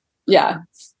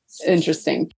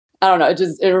interesting. I don't know.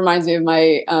 It reminds me of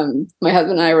my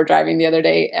husband and I were driving the other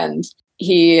day, and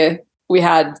we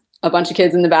had a bunch of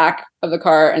kids in the back of the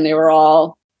car, and they were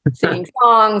all singing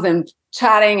songs and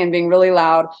chatting and being really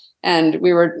loud. And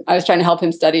I was trying to help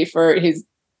him study he's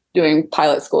doing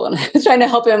pilot school, and I was trying to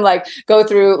help him like go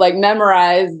through, like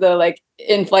memorize the like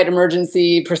in-flight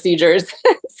emergency procedures.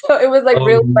 So it was like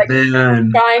really like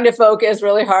trying to focus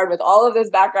really hard with all of this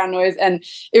background noise. And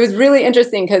it was really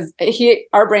interesting because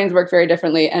our brains work very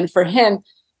differently. And for him,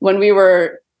 when we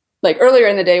were like earlier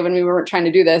in the day, when we weren't trying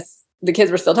to do this, the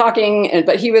kids were still talking,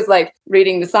 but he was like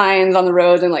reading the signs on the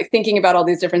road and like thinking about all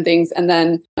these different things. And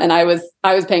I was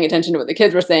paying attention to what the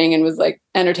kids were saying and was like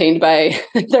entertained by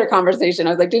their conversation.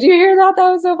 I was like, did you hear that? That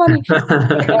was so funny.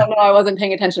 Like, oh, no, I wasn't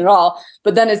paying attention at all.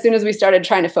 But then as soon as we started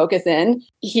trying to focus in,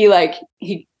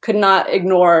 he could not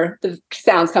ignore the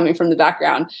sounds coming from the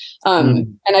background.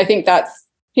 And I think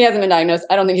he hasn't been diagnosed.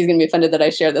 I don't think he's going to be offended that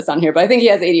I share this on here, but I think he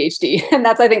has ADHD. And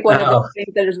that's, I think, one of the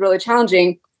things that is really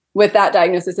challenging with that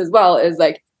diagnosis as well, is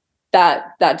like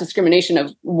that discrimination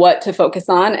of what to focus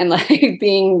on, and like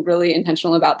being really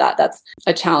intentional about that. That's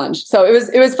a challenge. So it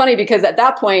was funny because at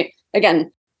that point, again,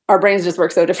 our brains just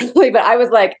work so differently, but I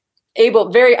was like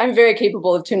I'm very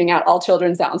capable of tuning out all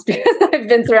children's sounds because I've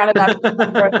been surrounded by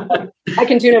them. I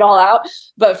can tune it all out.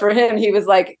 But for him, he was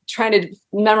like trying to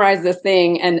memorize this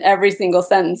thing, and every single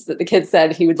sentence that the kids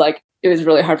said, he would like, it was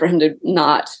really hard for him to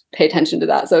not pay attention to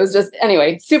that. So it was just,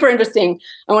 anyway, super interesting.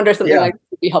 I wonder if something like this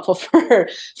would be helpful for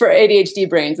ADHD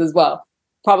brains as well.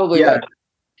 Probably. Yeah.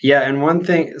 Yeah. And one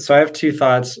thing, so I have two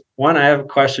thoughts. One, I have a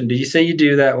question. Did you say you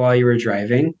do that while you were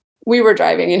driving? We were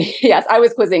driving, and yes, I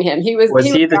was quizzing him. He was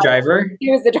he the driver?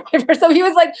 He was the driver. So he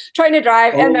was like trying to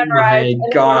drive and memorize. Oh my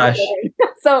gosh.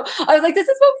 So I was like, this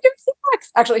is what we do for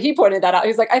CX. Actually, he pointed that out. He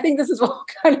was like, I think this is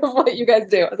kind of what you guys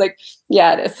do. I was like,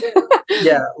 yeah, it is.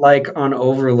 Yeah, like on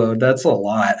overload. That's a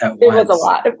lot at once. It was a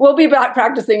lot. We'll be back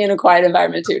practicing in a quiet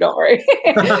environment too. Don't worry.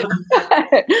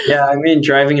 Yeah, I mean,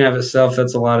 driving in of itself,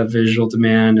 that's a lot of visual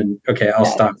demand. And okay, I'll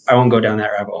stop. I won't go down that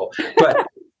rabbit hole. But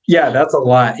yeah, that's a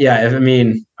lot. Yeah,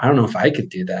 I don't know if I could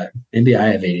do that. Maybe I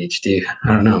have ADHD. I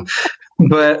don't know.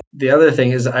 But the other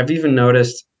thing is, I've even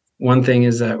noticed one thing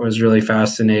is that was really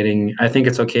fascinating. I think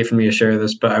it's okay for me to share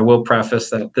this, but I will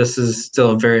preface that this is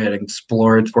still a very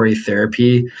exploratory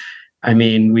therapy. I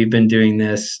mean, we've been doing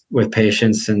this with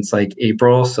patients since like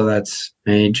April. So that's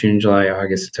May, June, July,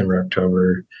 August, September,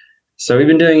 October. So we've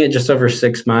been doing it just over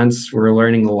 6 months. We're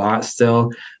learning a lot still.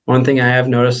 One thing I have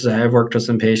noticed is I have worked with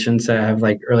some patients that have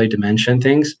like early dementia and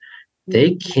things.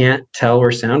 They can't tell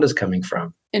where sound is coming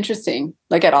from. Interesting.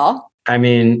 Like at all? I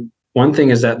mean, one thing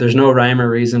is that there's no rhyme or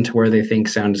reason to where they think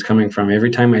sound is coming from.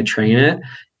 Every time I train it,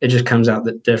 it just comes out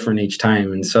different each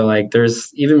time. And so like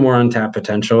there's even more untapped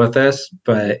potential with this,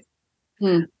 but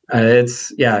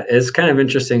it's kind of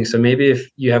interesting. So maybe if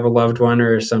you have a loved one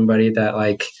or somebody that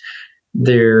like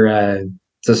they're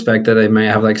suspect that they might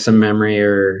have like some memory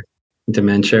or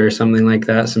dementia or something like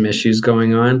that, some issues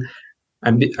going on,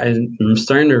 I'm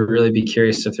starting to really be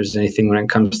curious if there's anything when it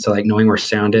comes to like knowing where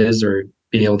sound is or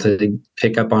being able to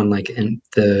pick up on like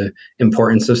the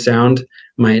importance of sound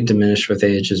might diminish with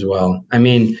age as well. I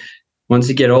mean, once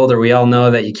you get older, we all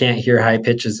know that you can't hear high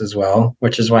pitches as well,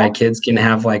 which is why kids can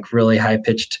have like really high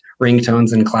pitched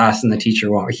ringtones in class and the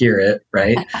teacher won't hear it,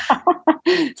 right?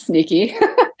 Sneaky.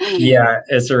 Yeah,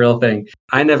 it's a real thing.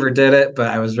 I never did it, but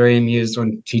I was very amused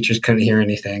when teachers couldn't hear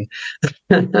anything.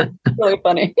 Really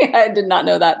funny. I did not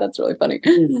know that. That's really funny.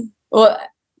 Well,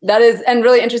 that is, and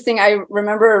really interesting. I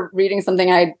remember reading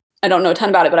something, I don't know a ton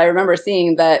about it, but I remember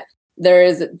seeing that there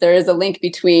is a link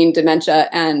between dementia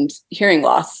and hearing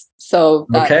loss. So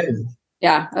okay.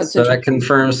 Yeah. So that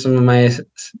confirms some of my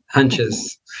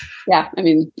hunches. Yeah. I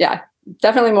mean, yeah,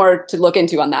 definitely more to look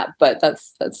into on that, but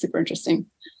that's super interesting.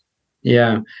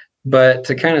 Yeah. But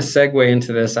to kind of segue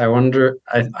into this, I wonder,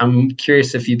 I'm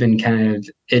curious if you've been kind of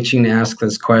itching to ask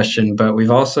this question, but we've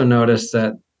also noticed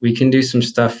that we can do some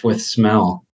stuff with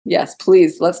smell. Yes,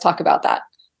 please. Let's talk about that.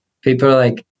 People are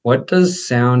like, what does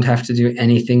sound have to do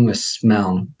anything with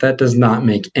smell? That does not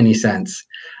make any sense.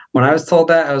 When I was told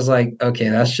that, I was like, okay,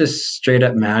 that's just straight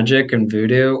up magic and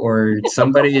voodoo, or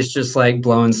somebody is just like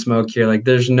blowing smoke here. Like,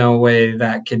 there's no way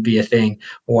that could be a thing.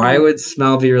 Why would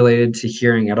smell be related to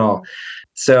hearing at all?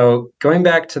 So going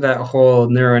back to that whole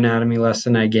neuroanatomy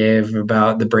lesson I gave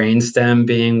about the brainstem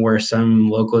being where some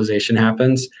localization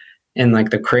happens, and like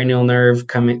the cranial nerve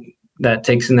coming that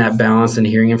takes in that balance and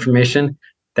hearing information,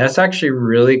 that's actually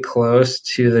really close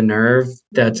to the nerve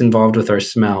that's involved with our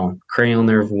smell, cranial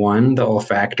nerve 1, the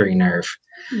olfactory nerve.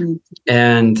 Mm.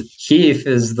 And Keith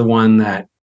is the one that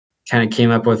kind of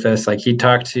came up with this. Like, he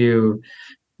talked to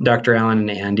Dr. Allen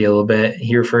and Andy a little bit.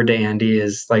 He referred to Andy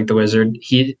as like the wizard.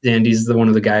 Andy's one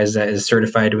of the guys that is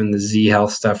certified in the Z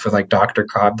Health stuff with like Dr.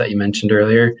 Cobb that you mentioned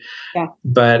earlier. Yeah.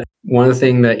 But one of the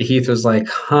things that Heath was like,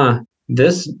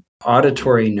 this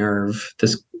auditory nerve,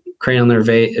 this cranial nerve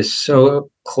 8 is so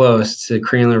close to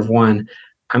cranial nerve 1.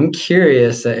 I'm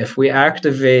curious that if we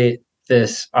activate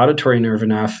this auditory nerve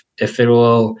enough, if it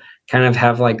will kind of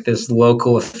have like this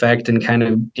local effect and kind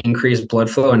of increase blood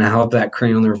flow and help that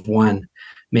cranial nerve 1.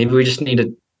 Maybe we just need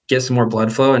to get some more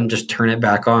blood flow and just turn it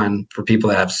back on for people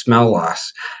that have smell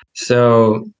loss.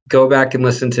 So go back and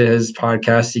listen to his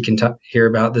podcast. You can hear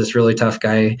about this really tough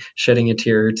guy shedding a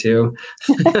tear or two.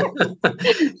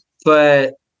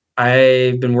 But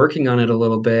I've been working on it a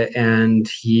little bit, and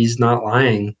he's not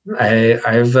lying.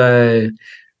 I've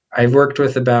worked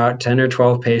with about 10 or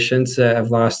 12 patients that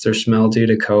have lost their smell due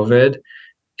to COVID.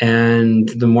 And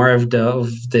the more I've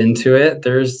delved into it,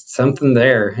 there's something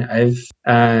there.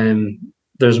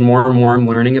 There's more and more I'm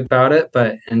learning about it,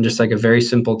 but in just like a very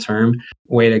simple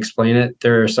way to explain it,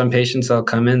 there are some patients that'll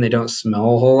come in, they don't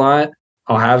smell a whole lot.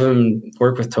 I'll have them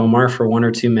work with TOMAR for 1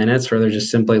 or 2 minutes where they're just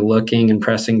simply looking and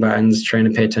pressing buttons, trying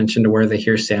to pay attention to where they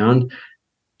hear sound.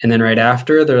 And then right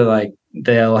after,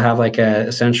 they'll have like a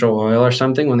essential oil or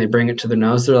something. When they bring it to their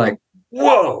nose, they're like,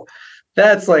 whoa,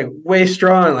 that's like way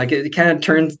strong. Like it kind of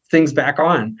turns things back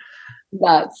on.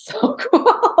 That's so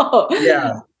cool.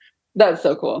 Yeah. That's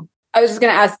so cool. I was just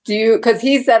going to ask, because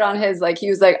he said on his, like, he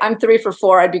was like, I'm 3 for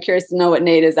 4. I'd be curious to know what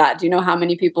Nate is at. Do you know how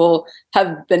many people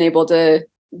have been able to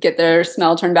get their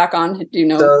smell turned back on? Do you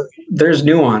know? So there's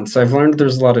nuance. I've learned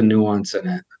there's a lot of nuance in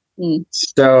it.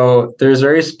 So there's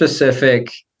very specific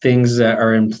things that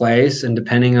are in place, and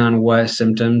depending on what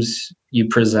symptoms you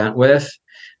present with,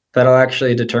 that'll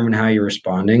actually determine how you're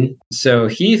responding. So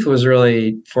Heath was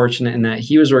really fortunate in that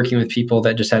he was working with people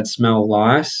that just had smell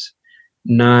loss,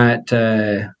 not,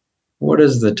 what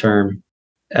is the term?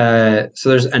 So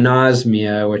there's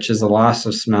anosmia, which is a loss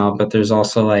of smell, but there's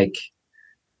also like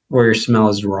where your smell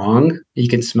is wrong. You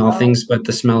can smell things, but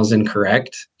the smell is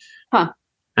incorrect. Huh.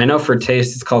 I know for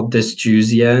taste, it's called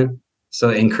dysgeusia,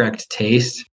 so incorrect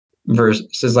taste,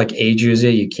 versus like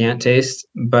ageusia, you can't taste.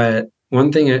 But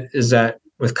one thing is that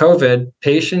with COVID,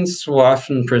 patients will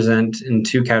often present in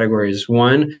 2 categories.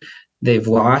 One, they've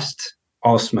lost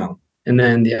all smell. And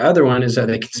then the other one is that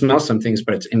they can smell some things,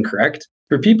 but it's incorrect.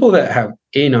 For people that have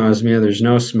anosmia, there's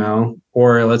no smell,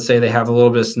 or let's say they have a little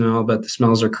bit of smell, but the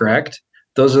smells are correct.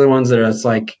 Those are the ones that it's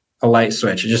like a light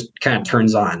switch. It just kind of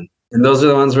turns on. And those are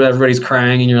the ones where everybody's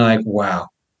crying and you're like, wow,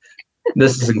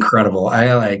 this is incredible.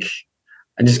 I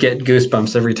just get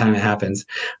goosebumps every time it happens.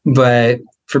 But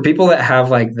for people that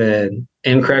have like the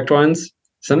incorrect ones,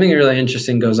 something really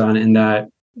interesting goes on in that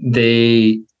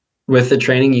with the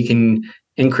training, you can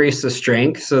increase the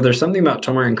strength. So there's something about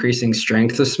TOMAR increasing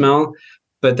strength of smell,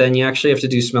 but then you actually have to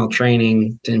do smell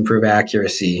training to improve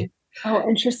accuracy. Oh,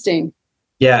 interesting.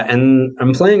 Yeah, and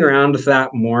I'm playing around with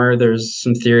that more. There's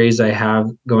some theories I have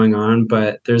going on,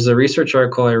 but there's a research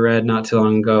article I read not too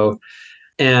long ago,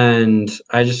 and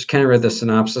I just kind of read the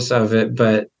synopsis of it,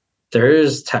 but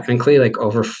there's technically like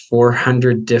over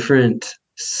 400 different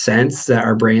scents that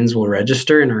our brains will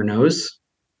register in our nose.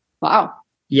 Wow.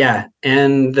 Yeah,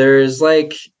 and there's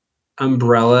like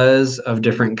umbrellas of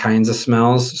different kinds of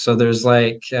smells. So there's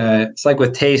like, it's like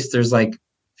with taste, there's like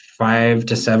 5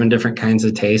 to 7 different kinds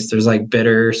of taste. There's like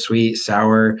bitter, sweet,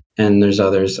 sour, and there's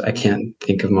others. I can't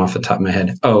think of them off the top of my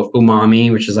head. Oh,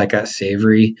 umami, which is like a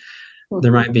savory.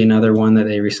 There might be another one that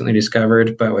they recently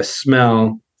discovered, but with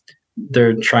smell,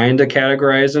 they're trying to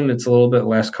categorize them. It's a little bit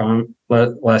less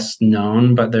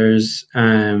known, but there's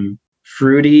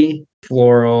fruity,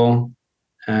 floral.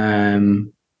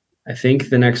 I think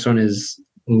the next one is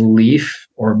leaf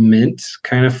or mint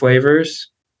kind of flavors,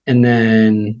 and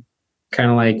then kind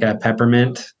of like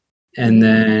peppermint, and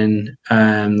then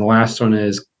the last one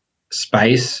is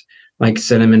spice, like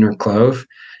cinnamon or clove.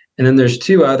 And then there's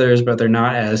 2 others, but they're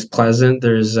not as pleasant.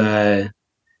 There's I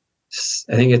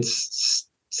think it's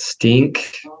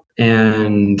stink,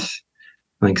 and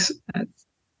like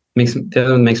the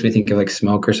other one makes me think of like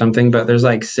smoke or something. But there's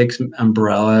like 6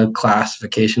 umbrella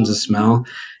classifications of smell,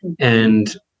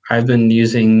 and I've been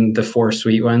using the 4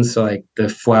 sweet ones, so like the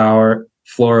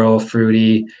floral,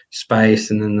 fruity, spice,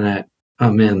 and then that,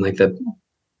 oh man, like the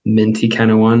minty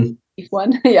kind of one.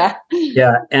 Yeah.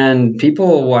 Yeah, and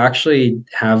people will actually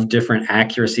have different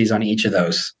accuracies on each of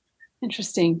those.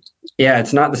 Interesting. Yeah,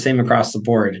 it's not the same across the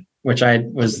board, which I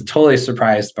was totally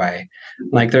surprised by.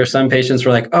 Like there are some patients who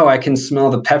are like, oh, I can smell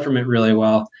the peppermint really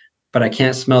well, but I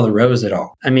can't smell the rose at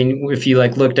all. I mean, if you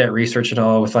like looked at research at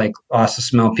all with like loss of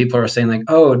smell, people are saying like,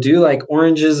 oh, do like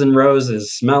oranges and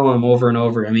roses, smell them over and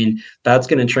over. I mean, that's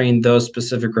going to train those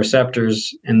specific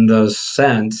receptors in those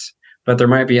scents, but there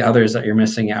might be others that you're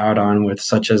missing out on with,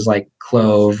 such as like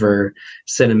clove or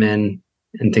cinnamon.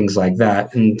 and things like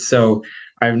that. And so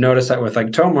I've noticed that with like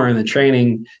TOMAR in the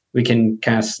training, we can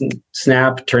kind of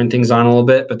snap, turn things on a little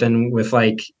bit, but then with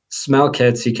like smell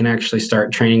kits, you can actually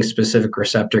start training specific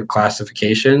receptor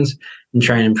classifications and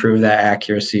try and improve that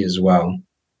accuracy as well.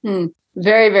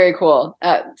 Very, very cool.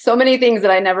 So many things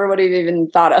that I never would have even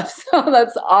thought of. So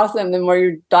that's awesome. The more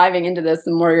you're diving into this,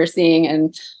 the more you're seeing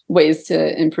and ways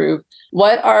to improve.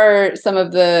 What are some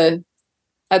of the,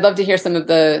 I'd love to hear some of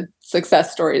the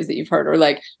success stories that you've heard or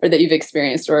that you've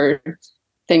experienced, or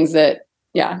things that,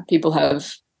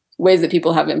 ways that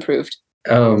people have improved.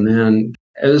 Oh man,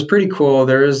 it was pretty cool.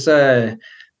 There's a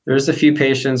few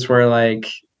patients where like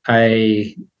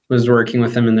I was working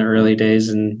with them in the early days,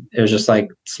 and it was just like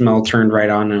smell turned right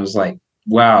on, and I was like,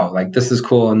 wow, like this is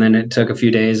cool. And then it took a few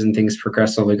days and things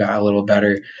progressively got a little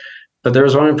better. But there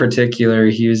was one in particular,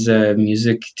 he was a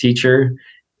music teacher,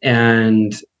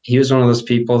 and he was one of those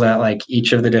people that like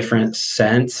each of the different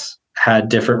scents had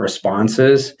different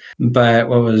responses. But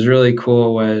what was really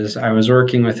cool was I was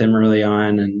working with him early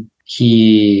on, and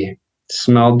he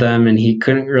smelled them, and he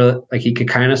couldn't really, like, he could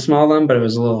kind of smell them, but it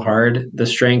was a little hard. The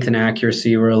strength and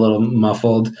accuracy were a little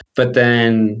muffled. But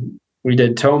then we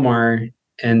did TOMAR,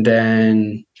 and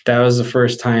then that was the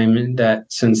first time that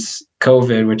since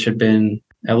COVID, which had been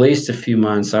at least a few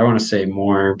months, I want to say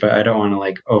more, but I don't want to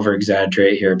like over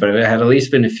exaggerate here, but it had at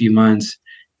least been a few months.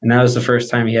 And that was the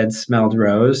first time he had smelled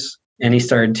rose, and he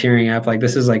started tearing up. Like,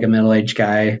 this is like a middle-aged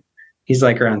guy. He's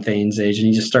like around Thane's age, and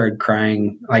he just started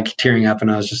crying, like tearing up.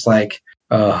 And I was just like,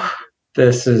 oh,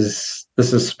 this is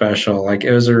special. Like,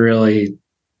 it was a really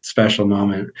special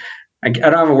moment. I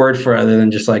don't have a word for it other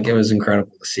than just like, it was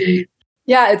incredible to see.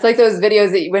 Yeah, it's like those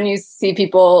videos that when you see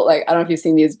people, like, I don't know if you've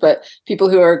seen these, but people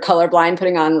who are colorblind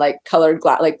putting on like colored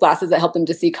glasses that help them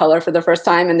to see color for the first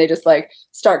time, and they just like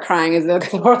start crying as they look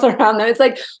at the world around them. It's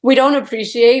like, we don't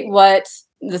appreciate what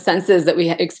the senses that we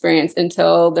experience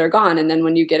until they're gone. And then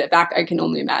when you get it back, I can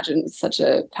only imagine it's such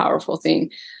a powerful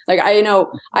thing. Like, I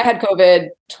know I had COVID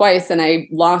twice, and I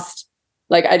lost,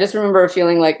 like, I just remember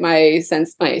feeling like I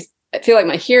feel like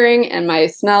my hearing and my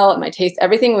smell and my taste,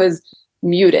 everything was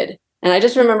muted. And I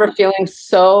just remember feeling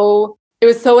it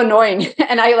was so annoying.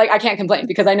 And I can't complain,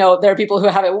 because I know there are people who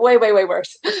have it way, way, way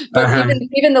worse. But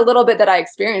even the little bit that I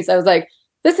experienced, I was like,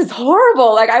 this is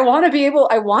horrible. Like, I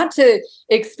want to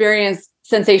experience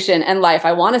sensation and life.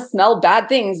 I want to smell bad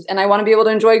things, and I want to be able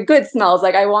to enjoy good smells.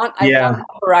 Like, I want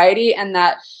variety and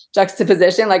that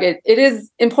juxtaposition. Like, it is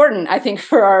important, I think,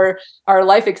 for our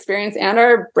life experience and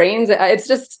our brains. It's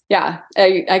just,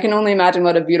 I can only imagine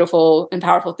what a beautiful and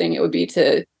powerful thing it would be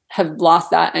to have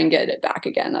lost that and get it back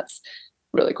again. That's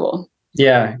really cool.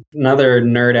 Yeah. Another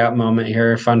nerd out moment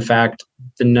here. Fun fact,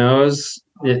 the nose.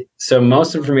 So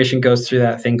most information goes through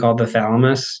that thing called the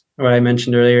thalamus. What I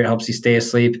mentioned earlier, it helps you stay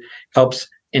asleep, helps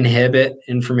inhibit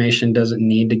information, doesn't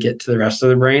need to get to the rest of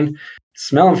the brain.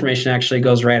 Smell information actually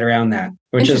goes right around that,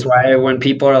 which is why when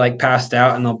people are like passed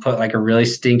out and they'll put like a really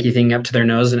stinky thing up to their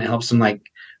nose and it helps them like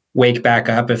wake back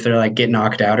up if they're like get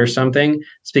knocked out or something,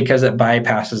 it's because it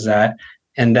bypasses that.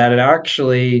 And that it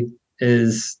actually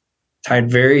is tied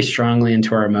very strongly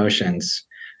into our emotions.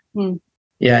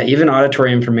 Yeah, even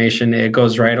auditory information, it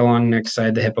goes right along next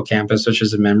side the hippocampus, which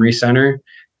is a memory center,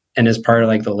 and is part of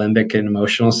like the limbic and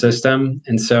emotional system.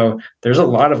 And so there's a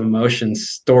lot of emotions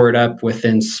stored up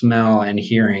within smell and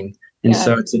hearing. And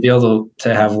so to be able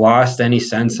to have lost any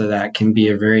sense of that can be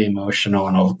a very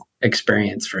emotional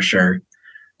experience for sure.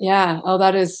 Yeah. Oh,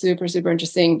 that is super, super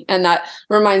interesting. And that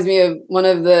reminds me of one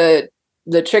of the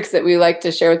tricks that we like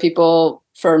to share with people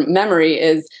for memory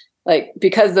is, like,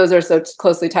 because those are so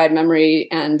closely tied, memory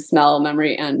and smell,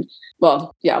 memory and,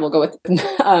 well, yeah, we'll go with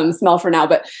smell for now.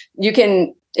 But you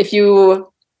can, if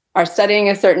you are studying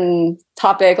a certain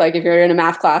topic, like if you're in a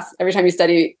math class, every time you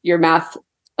study your math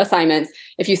assignments,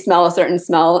 if you smell a certain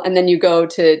smell and then you go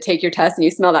to take your test and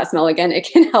you smell that smell again, it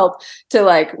can help to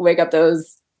like wake up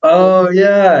those. Oh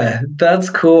yeah, that's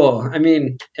cool. I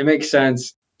mean, it makes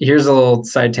sense. Here's a little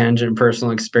side tangent,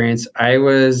 personal experience. I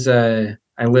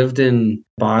lived in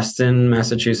Boston,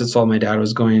 Massachusetts while my dad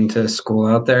was going to school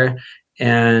out there.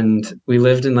 And we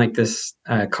lived in like this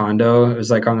condo. It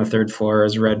was like on the third floor. It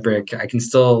was red brick. I can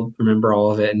still remember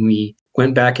all of it. And we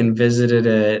went back and visited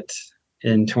it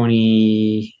in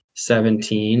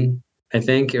 2017. I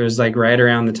think it was like right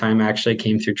around the time I actually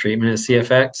came through treatment at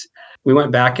CFX. We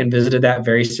went back and visited that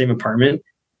very same apartment,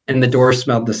 and the door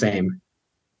smelled the same.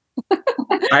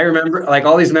 I remember like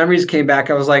all these memories came back.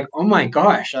 I was like, oh my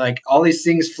gosh, like all these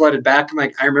things flooded back. I'm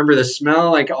like, I remember the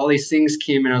smell, like all these things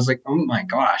came and I was like, oh my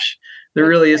gosh, there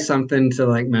really is something to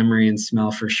like memory and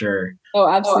smell for sure. Oh,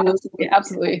 absolutely.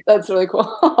 Absolutely. That's really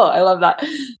cool. I love that.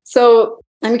 So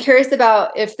I'm curious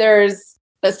about if there's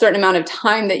a certain amount of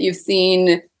time that you've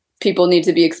seen people need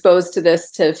to be exposed to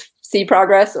this to see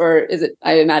progress, or is it,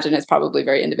 I imagine it's probably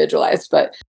very individualized,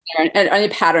 but are there any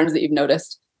patterns that you've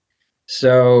noticed?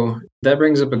 So that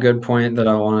brings up a good point that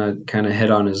I want to kind of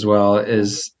hit on as well,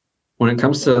 is when it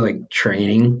comes to like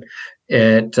training,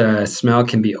 smell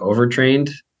can be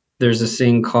overtrained. There's this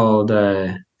thing called,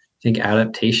 I think,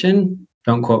 adaptation.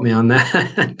 Don't quote me on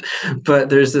that. But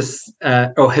there's this,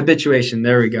 habituation.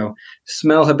 There we go.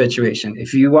 Smell habituation.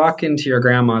 If you walk into your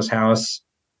grandma's house,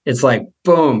 it's like,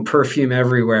 boom, perfume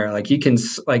everywhere. Like you can,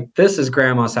 like, this is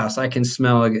grandma's house. I can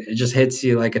smell it. It just hits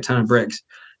you like a ton of bricks.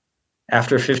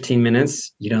 After 15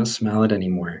 minutes, you don't smell it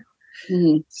anymore.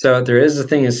 Mm-hmm. So there is a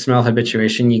thing is smell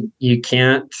habituation. You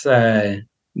can't,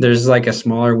 there's like a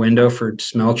smaller window for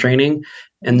smell training,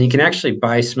 and you can actually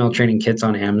buy smell training kits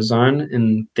on Amazon,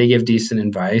 and they give decent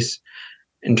advice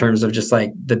in terms of just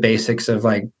like the basics of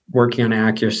like working on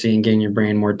accuracy and getting your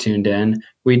brain more tuned in.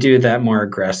 We do that more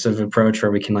aggressive approach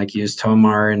where we can like use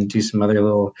TOMAR and do some other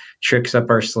little tricks up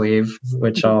our sleeve,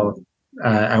 which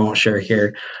I won't share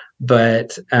here.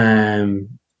 But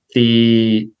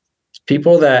the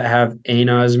people that have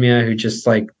anosmia who just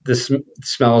like the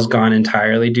smell is gone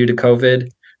entirely due to COVID,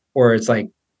 or it's like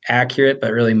accurate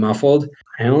but really muffled,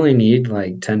 I only need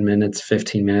like 10 minutes,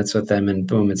 15 minutes with them, and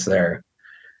boom, it's there.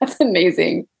 That's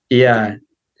amazing. Yeah.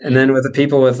 And then with the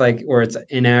people with like where it's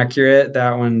inaccurate,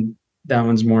 that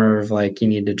one's more of like you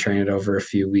need to train it over a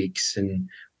few weeks. And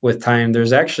with time,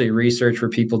 there's actually research where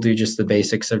people do just the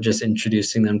basics of just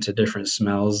introducing them to different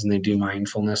smells, and they do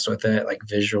mindfulness with it, like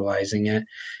visualizing it.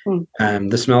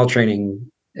 The smell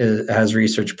training has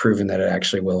research proven that it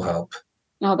actually will help.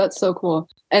 Oh, that's so cool.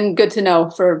 And good to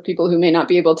know for people who may not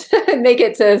be able to make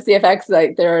it to CFX,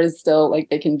 like there is still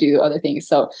like they can do other things.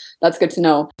 So that's good to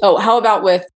know. Oh, how about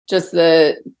with just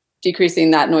the decreasing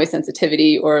that noise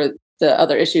sensitivity or the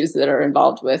other issues that are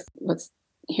involved with what's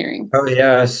hearing? Oh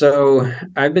yeah. So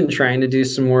I've been trying to do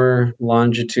some more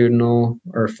longitudinal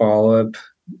or follow-up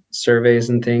surveys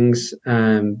and things.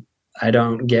 I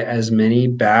don't get as many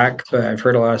back, but I've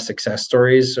heard a lot of success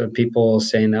stories of people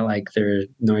saying that like their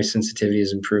noise sensitivity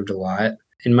has improved a lot.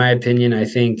 In my opinion, I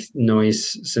think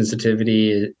noise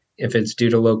sensitivity, if it's due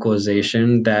to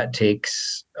localization, that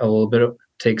takes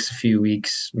a few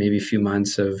weeks, maybe a few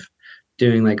months of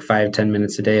doing like 5-10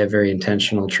 minutes a day of very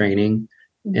intentional training.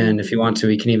 Mm-hmm. And if you want to,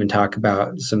 we can even talk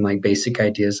about some like basic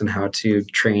ideas on how to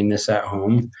train this at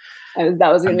home.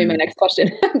 That was going to be my next question,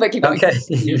 but keep going.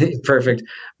 Okay, perfect.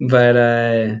 But,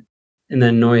 and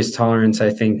then noise tolerance, I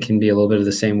think, can be a little bit of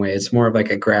the same way. It's more of like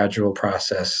a gradual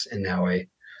process in that way.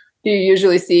 Do you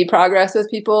usually see progress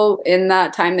with people in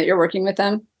that time that you're working with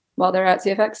them while they're at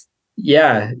CFX?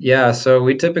 Yeah. So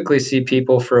we typically see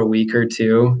people for a week or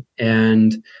two,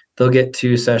 and they'll get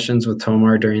 2 sessions with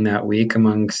TOMAR during that week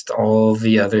amongst all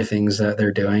the other things that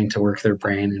they're doing to work their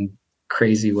brain in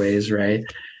crazy ways, right?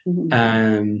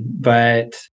 Mm-hmm.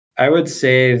 But I would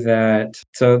say that,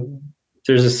 so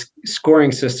there's a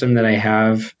scoring system that I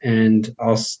have, and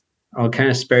I'll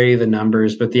kind of spare you the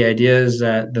numbers, but the idea is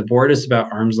that the board is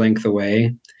about arm's length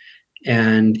away,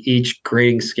 and each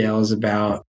grading scale is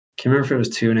about, I can't remember if it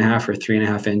was 2.5 or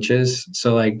 3.5 inches.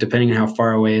 So like, depending on how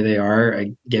far away they are,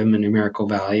 I give them a numerical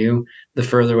value. The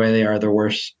further away they are, the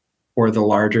worse or the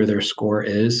larger their score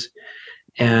is.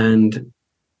 And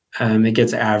it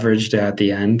gets averaged at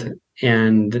the end.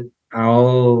 And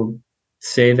I'll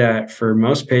say that for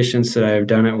most patients that I've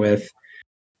done it with,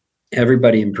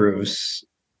 everybody improves.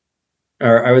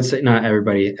 Or I would say not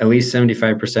everybody, at least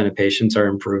 75% of patients are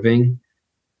improving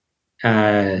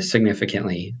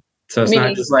significantly. So it's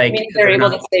not just like they're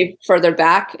able to stay further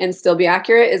back and still be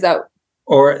accurate. Is that?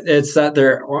 Or it's that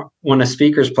when a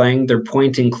speaker's playing, they're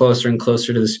pointing closer and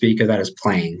closer to the speaker that is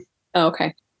playing. Oh,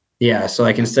 okay. Yeah. So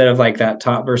like instead of like that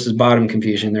top versus bottom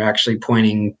confusion, they're actually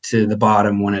pointing to the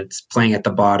bottom when it's playing at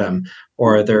the bottom,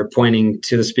 or they're pointing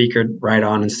to the speaker right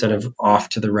on instead of off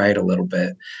to the right a little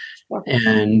bit. Okay.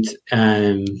 And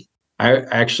I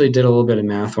actually did a little bit of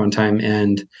math one time,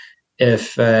 and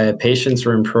if patients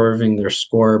were improving their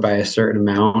score by a certain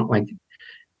amount, like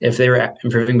if they were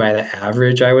improving by the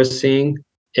average I was seeing,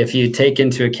 if you take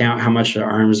into account how much their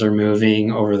arms are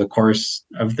moving over the course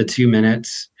of the 2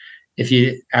 minutes, if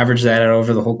you average that out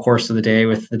over the whole course of the day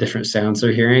with the different sounds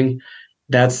they're hearing,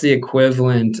 that's the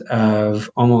equivalent of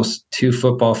almost 2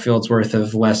 football fields worth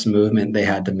of less movement they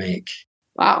had to make.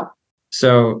 Wow.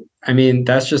 So, I mean,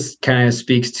 that's just kind of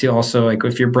speaks to also like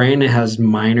if your brain has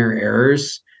minor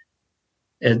errors,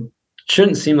 it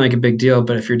shouldn't seem like a big deal,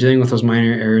 but if you're dealing with those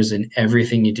minor errors in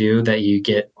everything you do that you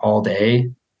get all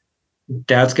day,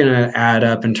 that's going to add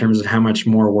up in terms of how much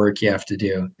more work you have to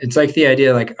do. It's like the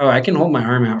idea like, oh, I can hold my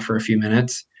arm out for a few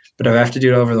minutes, but if I have to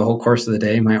do it over the whole course of the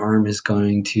day, my arm is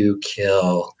going to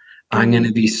kill. I'm going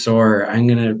to be sore. I'm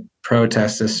going to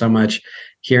protest this so much.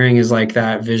 Hearing is like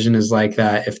that. Vision is like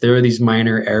that. If there are these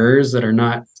minor errors that are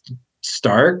not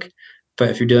stark, but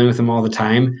if you're dealing with them all the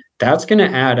time, that's going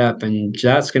to add up, and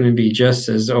that's going to be just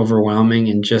as overwhelming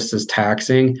and just as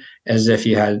taxing as if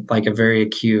you had like a very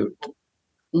acute,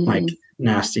 like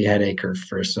nasty headache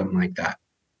or something like that.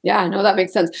 Yeah, no, that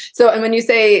makes sense. So, and when you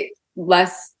say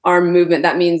less arm movement,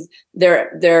 that means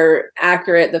they're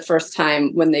accurate the first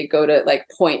time when they go to like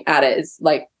point at it. It's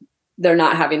like they're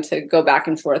not having to go back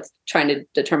and forth trying to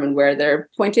determine where they're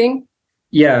pointing.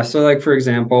 Yeah. So like, for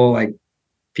example, like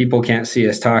people can't see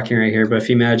us talking right here, but if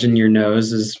you imagine your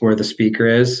nose is where the speaker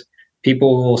is,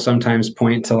 people will sometimes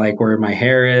point to like where my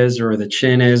hair is or where the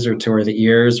chin is or to where the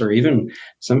ears, or even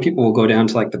some people will go down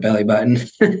to like the belly button.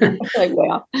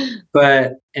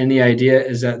 And the idea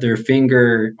is that their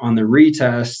finger on the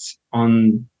retest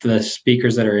on the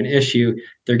speakers that are an issue,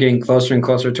 they're getting closer and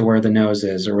closer to where the nose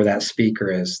is or where that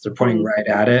speaker is. They're pointing right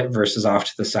at it versus off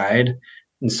to the side.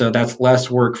 And so that's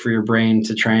less work for your brain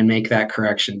to try and make that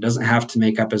correction. It doesn't have to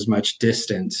make up as much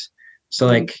distance. So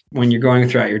like when you're going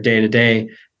throughout your day to day,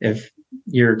 if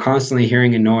you're constantly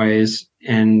hearing a noise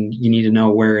and you need to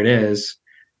know where it is,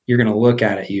 you're going to look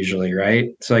at it usually, right?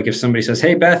 So like if somebody says,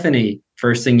 "Hey, Bethany,"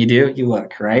 first thing you do, you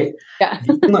look, right? Yeah. If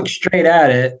you can look straight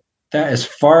at it, that is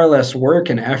far less work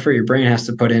and effort your brain has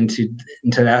to put into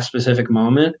that specific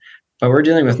moment. But we're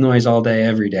dealing with noise all day,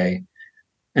 every day.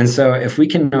 And so if we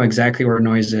can know exactly where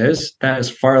noise is, that is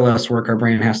far less work our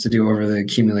brain has to do over the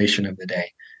accumulation of the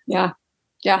day. Yeah.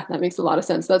 Yeah. That makes a lot of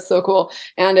sense. That's so cool.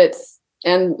 And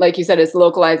like you said, it's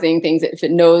localizing things. If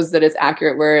it knows that it's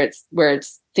accurate where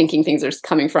it's thinking things are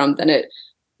coming from, then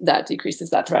that decreases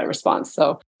that threat response.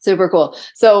 So super cool.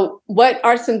 So what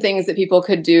are some things that people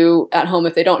could do at home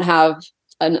if they don't have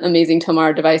an amazing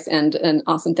TOMAR device and an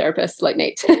awesome therapist like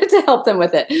Nate to help them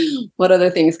with it? What other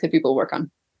things could people work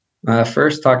on?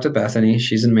 First, talk to Bethany.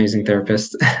 She's an amazing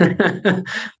therapist.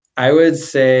 I would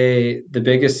say the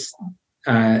biggest,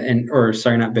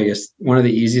 not biggest, one of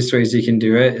the easiest ways you can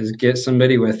do it is get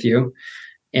somebody with you.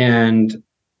 And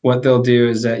what they'll do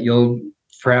is that you'll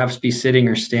perhaps be sitting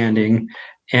or standing.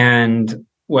 And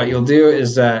what you'll do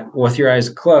is that with your eyes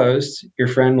closed, your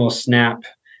friend will snap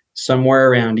somewhere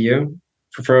around you,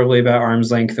 preferably about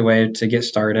arm's length away to get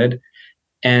started.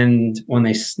 And when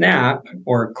they snap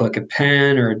or click a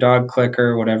pen or a dog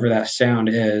clicker, whatever that sound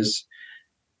is,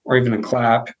 or even a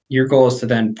clap, your goal is to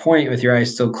then point with your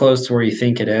eyes still closed to where you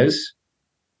think it is.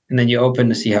 And then you open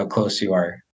to see how close you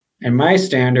are. And my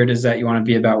standard is that you want to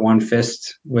be about one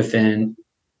fist within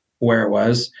where it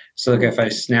was. So like if I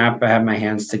snap, I have my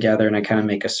hands together and I kind of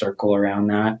make a circle around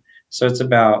that. So it's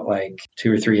about like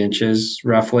 2 or 3 inches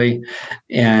roughly.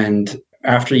 And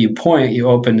after you point, you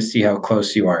open to see how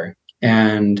close you are.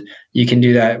 And you can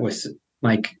do that with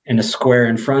like in a square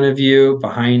in front of you,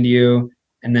 behind you,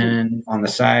 and then on the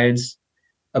sides,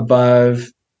 above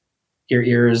your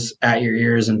ears, at your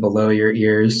ears, and below your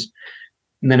ears.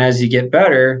 And then as you get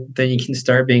better, then you can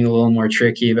start being a little more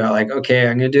tricky about like, okay,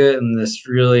 I'm going to do it in this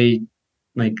really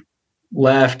like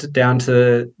left down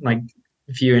to like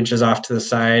a few inches off to the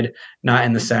side, not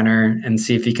in the center, and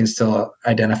see if you can still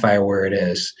identify where it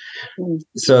is.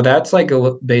 So that's like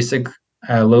a basic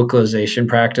localization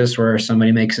practice where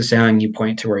somebody makes a sound and you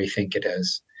point to where you think it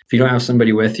is. If you don't have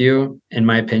somebody with you, in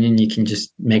my opinion, you can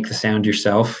just make the sound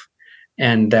yourself.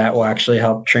 And that will actually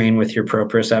help train with your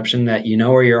proprioception that you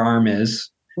know where your arm is,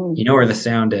 you know where the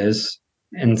sound is.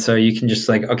 And so you can just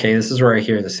like, okay, this is where I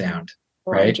hear the sound,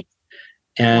 right?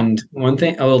 And one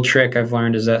thing, a little trick I've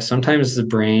learned is that sometimes the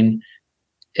brain,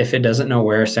 if it doesn't know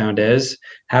where a sound is,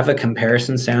 have a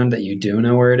comparison sound that you do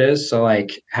know where it is. So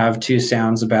like have 2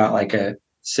 sounds about like a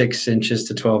 6 inches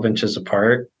to 12 inches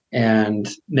apart and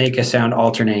make a sound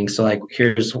alternating. So like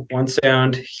here's one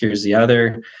sound, here's the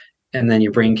other. And then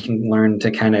your brain can learn to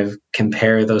kind of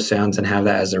compare those sounds and have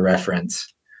that as a reference.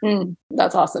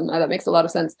 That's awesome. That makes a lot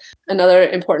of sense. Another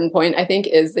important point, I think,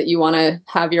 is that you want to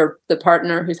have the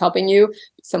partner who's helping you,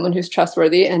 someone who's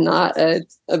trustworthy and not an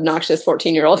obnoxious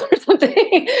 14-year-old or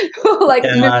something who like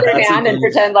move their hand and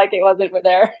pretend like it wasn't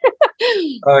there.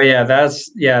 Oh yeah, that's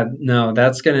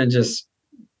gonna just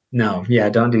don't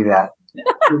do that.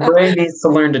 Your brain needs to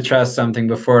learn to trust something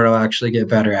before it'll actually get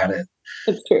better at it.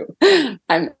 It's true.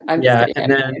 I'm just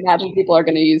kidding. I imagine people are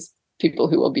going to use people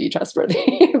who will be trustworthy.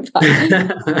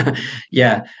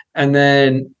 Yeah. And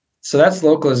then, so that's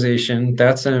localization.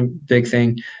 That's a big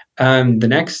thing. The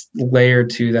next layer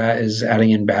to that is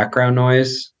adding in background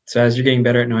noise. So as you're getting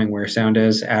better at knowing where sound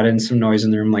is, add in some noise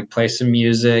in the room, like play some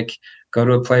music, go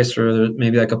to a place where there's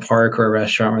maybe like a park or a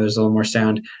restaurant where there's a little more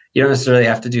sound. You don't necessarily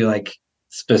have to do like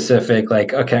specific,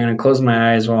 like, okay, I'm going to close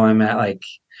my eyes while I'm at like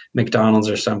McDonald's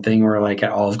or something, or like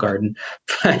at Olive Garden.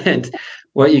 But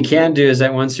what you can do is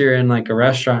that once you're in like a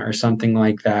restaurant or something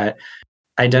like that,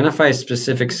 identify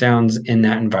specific sounds in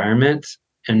that environment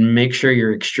and make sure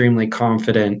you're extremely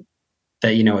confident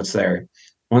that you know it's there.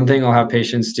 One thing I'll have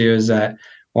patients do is that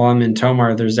while I'm in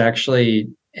TOMAR, there's actually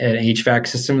an HVAC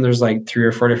system. There's like 3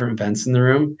 or 4 different vents in the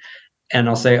room. And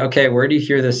I'll say, okay, where do you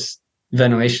hear this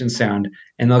ventilation sound?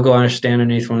 And they'll go stand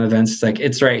underneath one of the vents. It's like,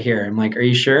 it's right here. I'm like, are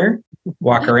you sure?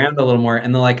 Walk around a little more.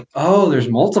 And they're like, oh, there's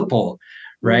multiple,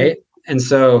 right? And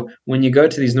so when you go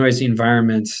to these noisy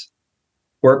environments,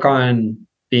 work on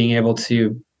being able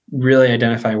to really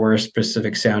identify where a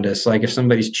specific sound is. So like if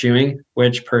somebody's chewing,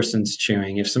 which person's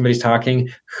chewing? If somebody's talking,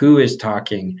 who is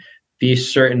talking? Be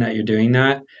certain that you're doing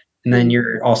that. And then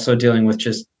you're also dealing with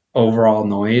just overall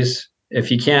noise. If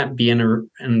you can't be in an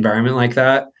environment like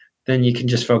that, then you can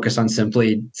just focus on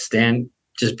simply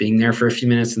just being there for a few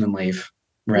minutes and then leave,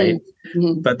 right?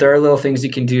 Mm-hmm. But there are little things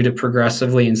you can do to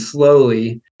progressively and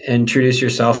slowly introduce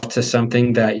yourself to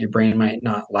something that your brain might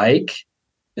not like.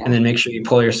 And then make sure you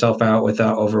pull yourself out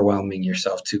without overwhelming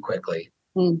yourself too quickly.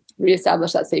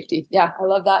 Reestablish that safety. Yeah, I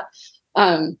love that.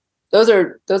 Those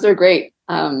are great.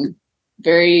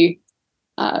 Very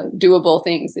doable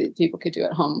things that people could do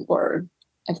at home or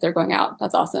if they're going out.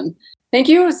 That's awesome. Thank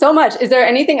you so much. Is there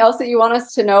anything else that you want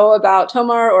us to know about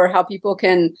TOMAR or how people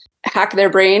can hack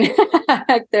their brain,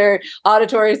 hack their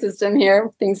auditory system here?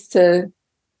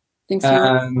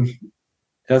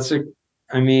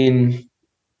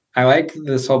 I like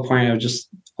this whole point of just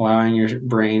allowing your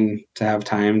brain to have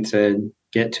time to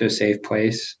get to a safe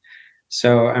place.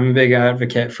 So I'm a big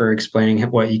advocate for explaining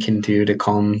what you can do to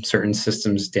calm certain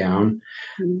systems down.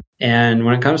 Mm-hmm. And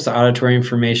when it comes to auditory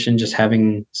information, just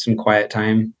having some quiet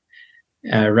time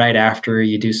right after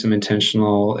you do some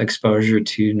intentional exposure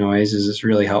to noises is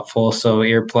really helpful. So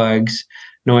earplugs,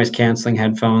 noise canceling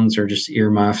headphones, or just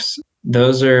earmuffs,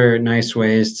 those are nice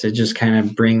ways to just kind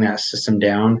of bring that system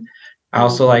down. I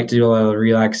also like to do a lot of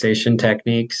relaxation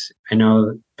techniques. I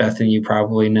know, Bethany, you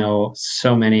probably know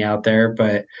so many out there,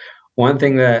 but one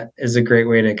thing that is a great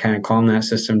way to kind of calm that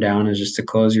system down is just to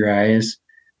close your eyes.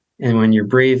 And when you're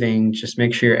breathing, just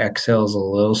make sure your exhale is a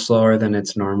little slower than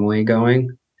it's normally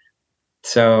going.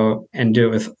 So, and do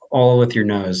it with your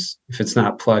nose, if it's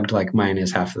not plugged like mine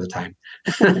is half of the time.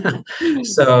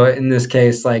 So in this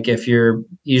case, like if you're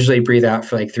usually breathe out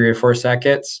for like 3 or 4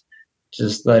 seconds,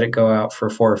 just let it go out for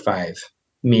 4 or 5,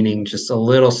 meaning just a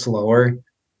little slower,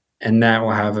 and that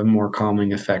will have a more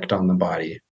calming effect on the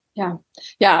body. Yeah.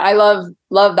 I love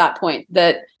that point,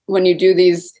 that when you do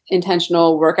these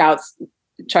intentional workouts,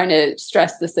 trying to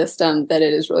stress the system, that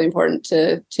it is really important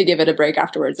to give it a break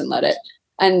afterwards and let it.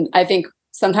 And I think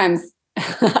sometimes,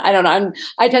 I don't know,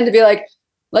 I tend to be like,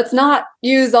 let's not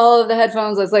use all of the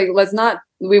headphones.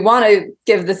 We want to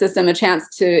give the system a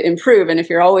chance to improve. And if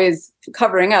you're always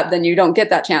covering up, then you don't get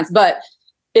that chance. But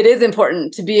it is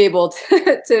important to be able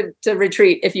to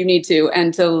retreat if you need to,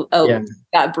 and to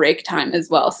that break time as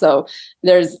well. So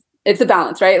it's a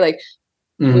balance, right? Like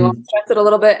we want to stress it a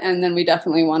little bit, and then we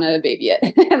definitely want to baby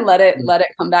it and let it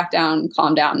come back down,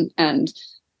 calm down, and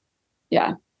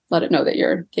let it know that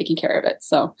you're taking care of it.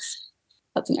 So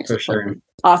that's an excellent. For sure.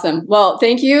 Awesome. Well,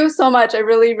 thank you so much. I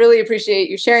really, really appreciate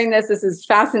you sharing this. This is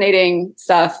fascinating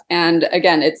stuff. And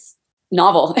again, it's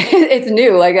novel. It's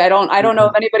new. Like I don't know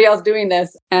of anybody else doing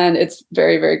this, and it's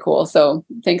very, very cool. So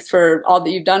thanks for all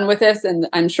that you've done with this. And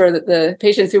I'm sure that the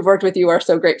patients who've worked with you are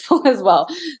so grateful as well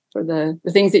for the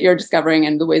things that you're discovering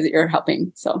and the ways that you're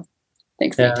helping. So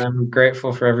thanks. Yeah, Nick. I'm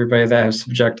grateful for everybody that has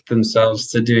subjected themselves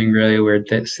to doing really weird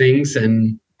things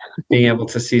and being able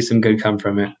to see some good come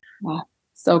from it. Wow.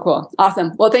 So cool.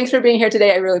 Awesome. Well, thanks for being here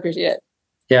today. I really appreciate it.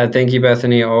 Yeah, thank you,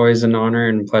 Bethany. Always an honor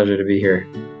and pleasure to be here.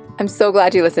 I'm so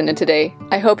glad you listened in today.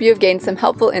 I hope you have gained some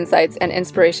helpful insights and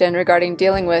inspiration regarding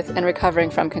dealing with and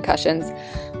recovering from concussions.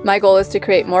 My goal is to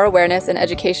create more awareness and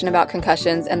education about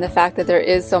concussions and the fact that there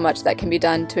is so much that can be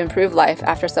done to improve life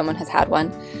after someone has had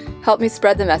one. Help me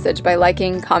spread the message by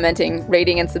liking, commenting,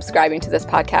 rating, and subscribing to this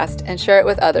podcast, and share it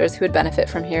with others who would benefit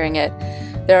from hearing it.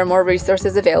 There are more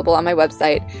resources available on my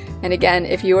website. And again,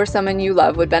 if you or someone you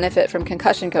love would benefit from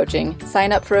concussion coaching,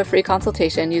 sign up for a free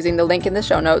consultation using the link in the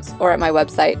show notes or at my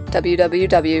website,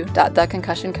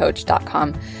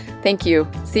 www.theconcussioncoach.com. Thank you.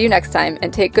 See you next time,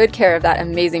 and take good care of that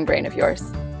amazing brain of yours.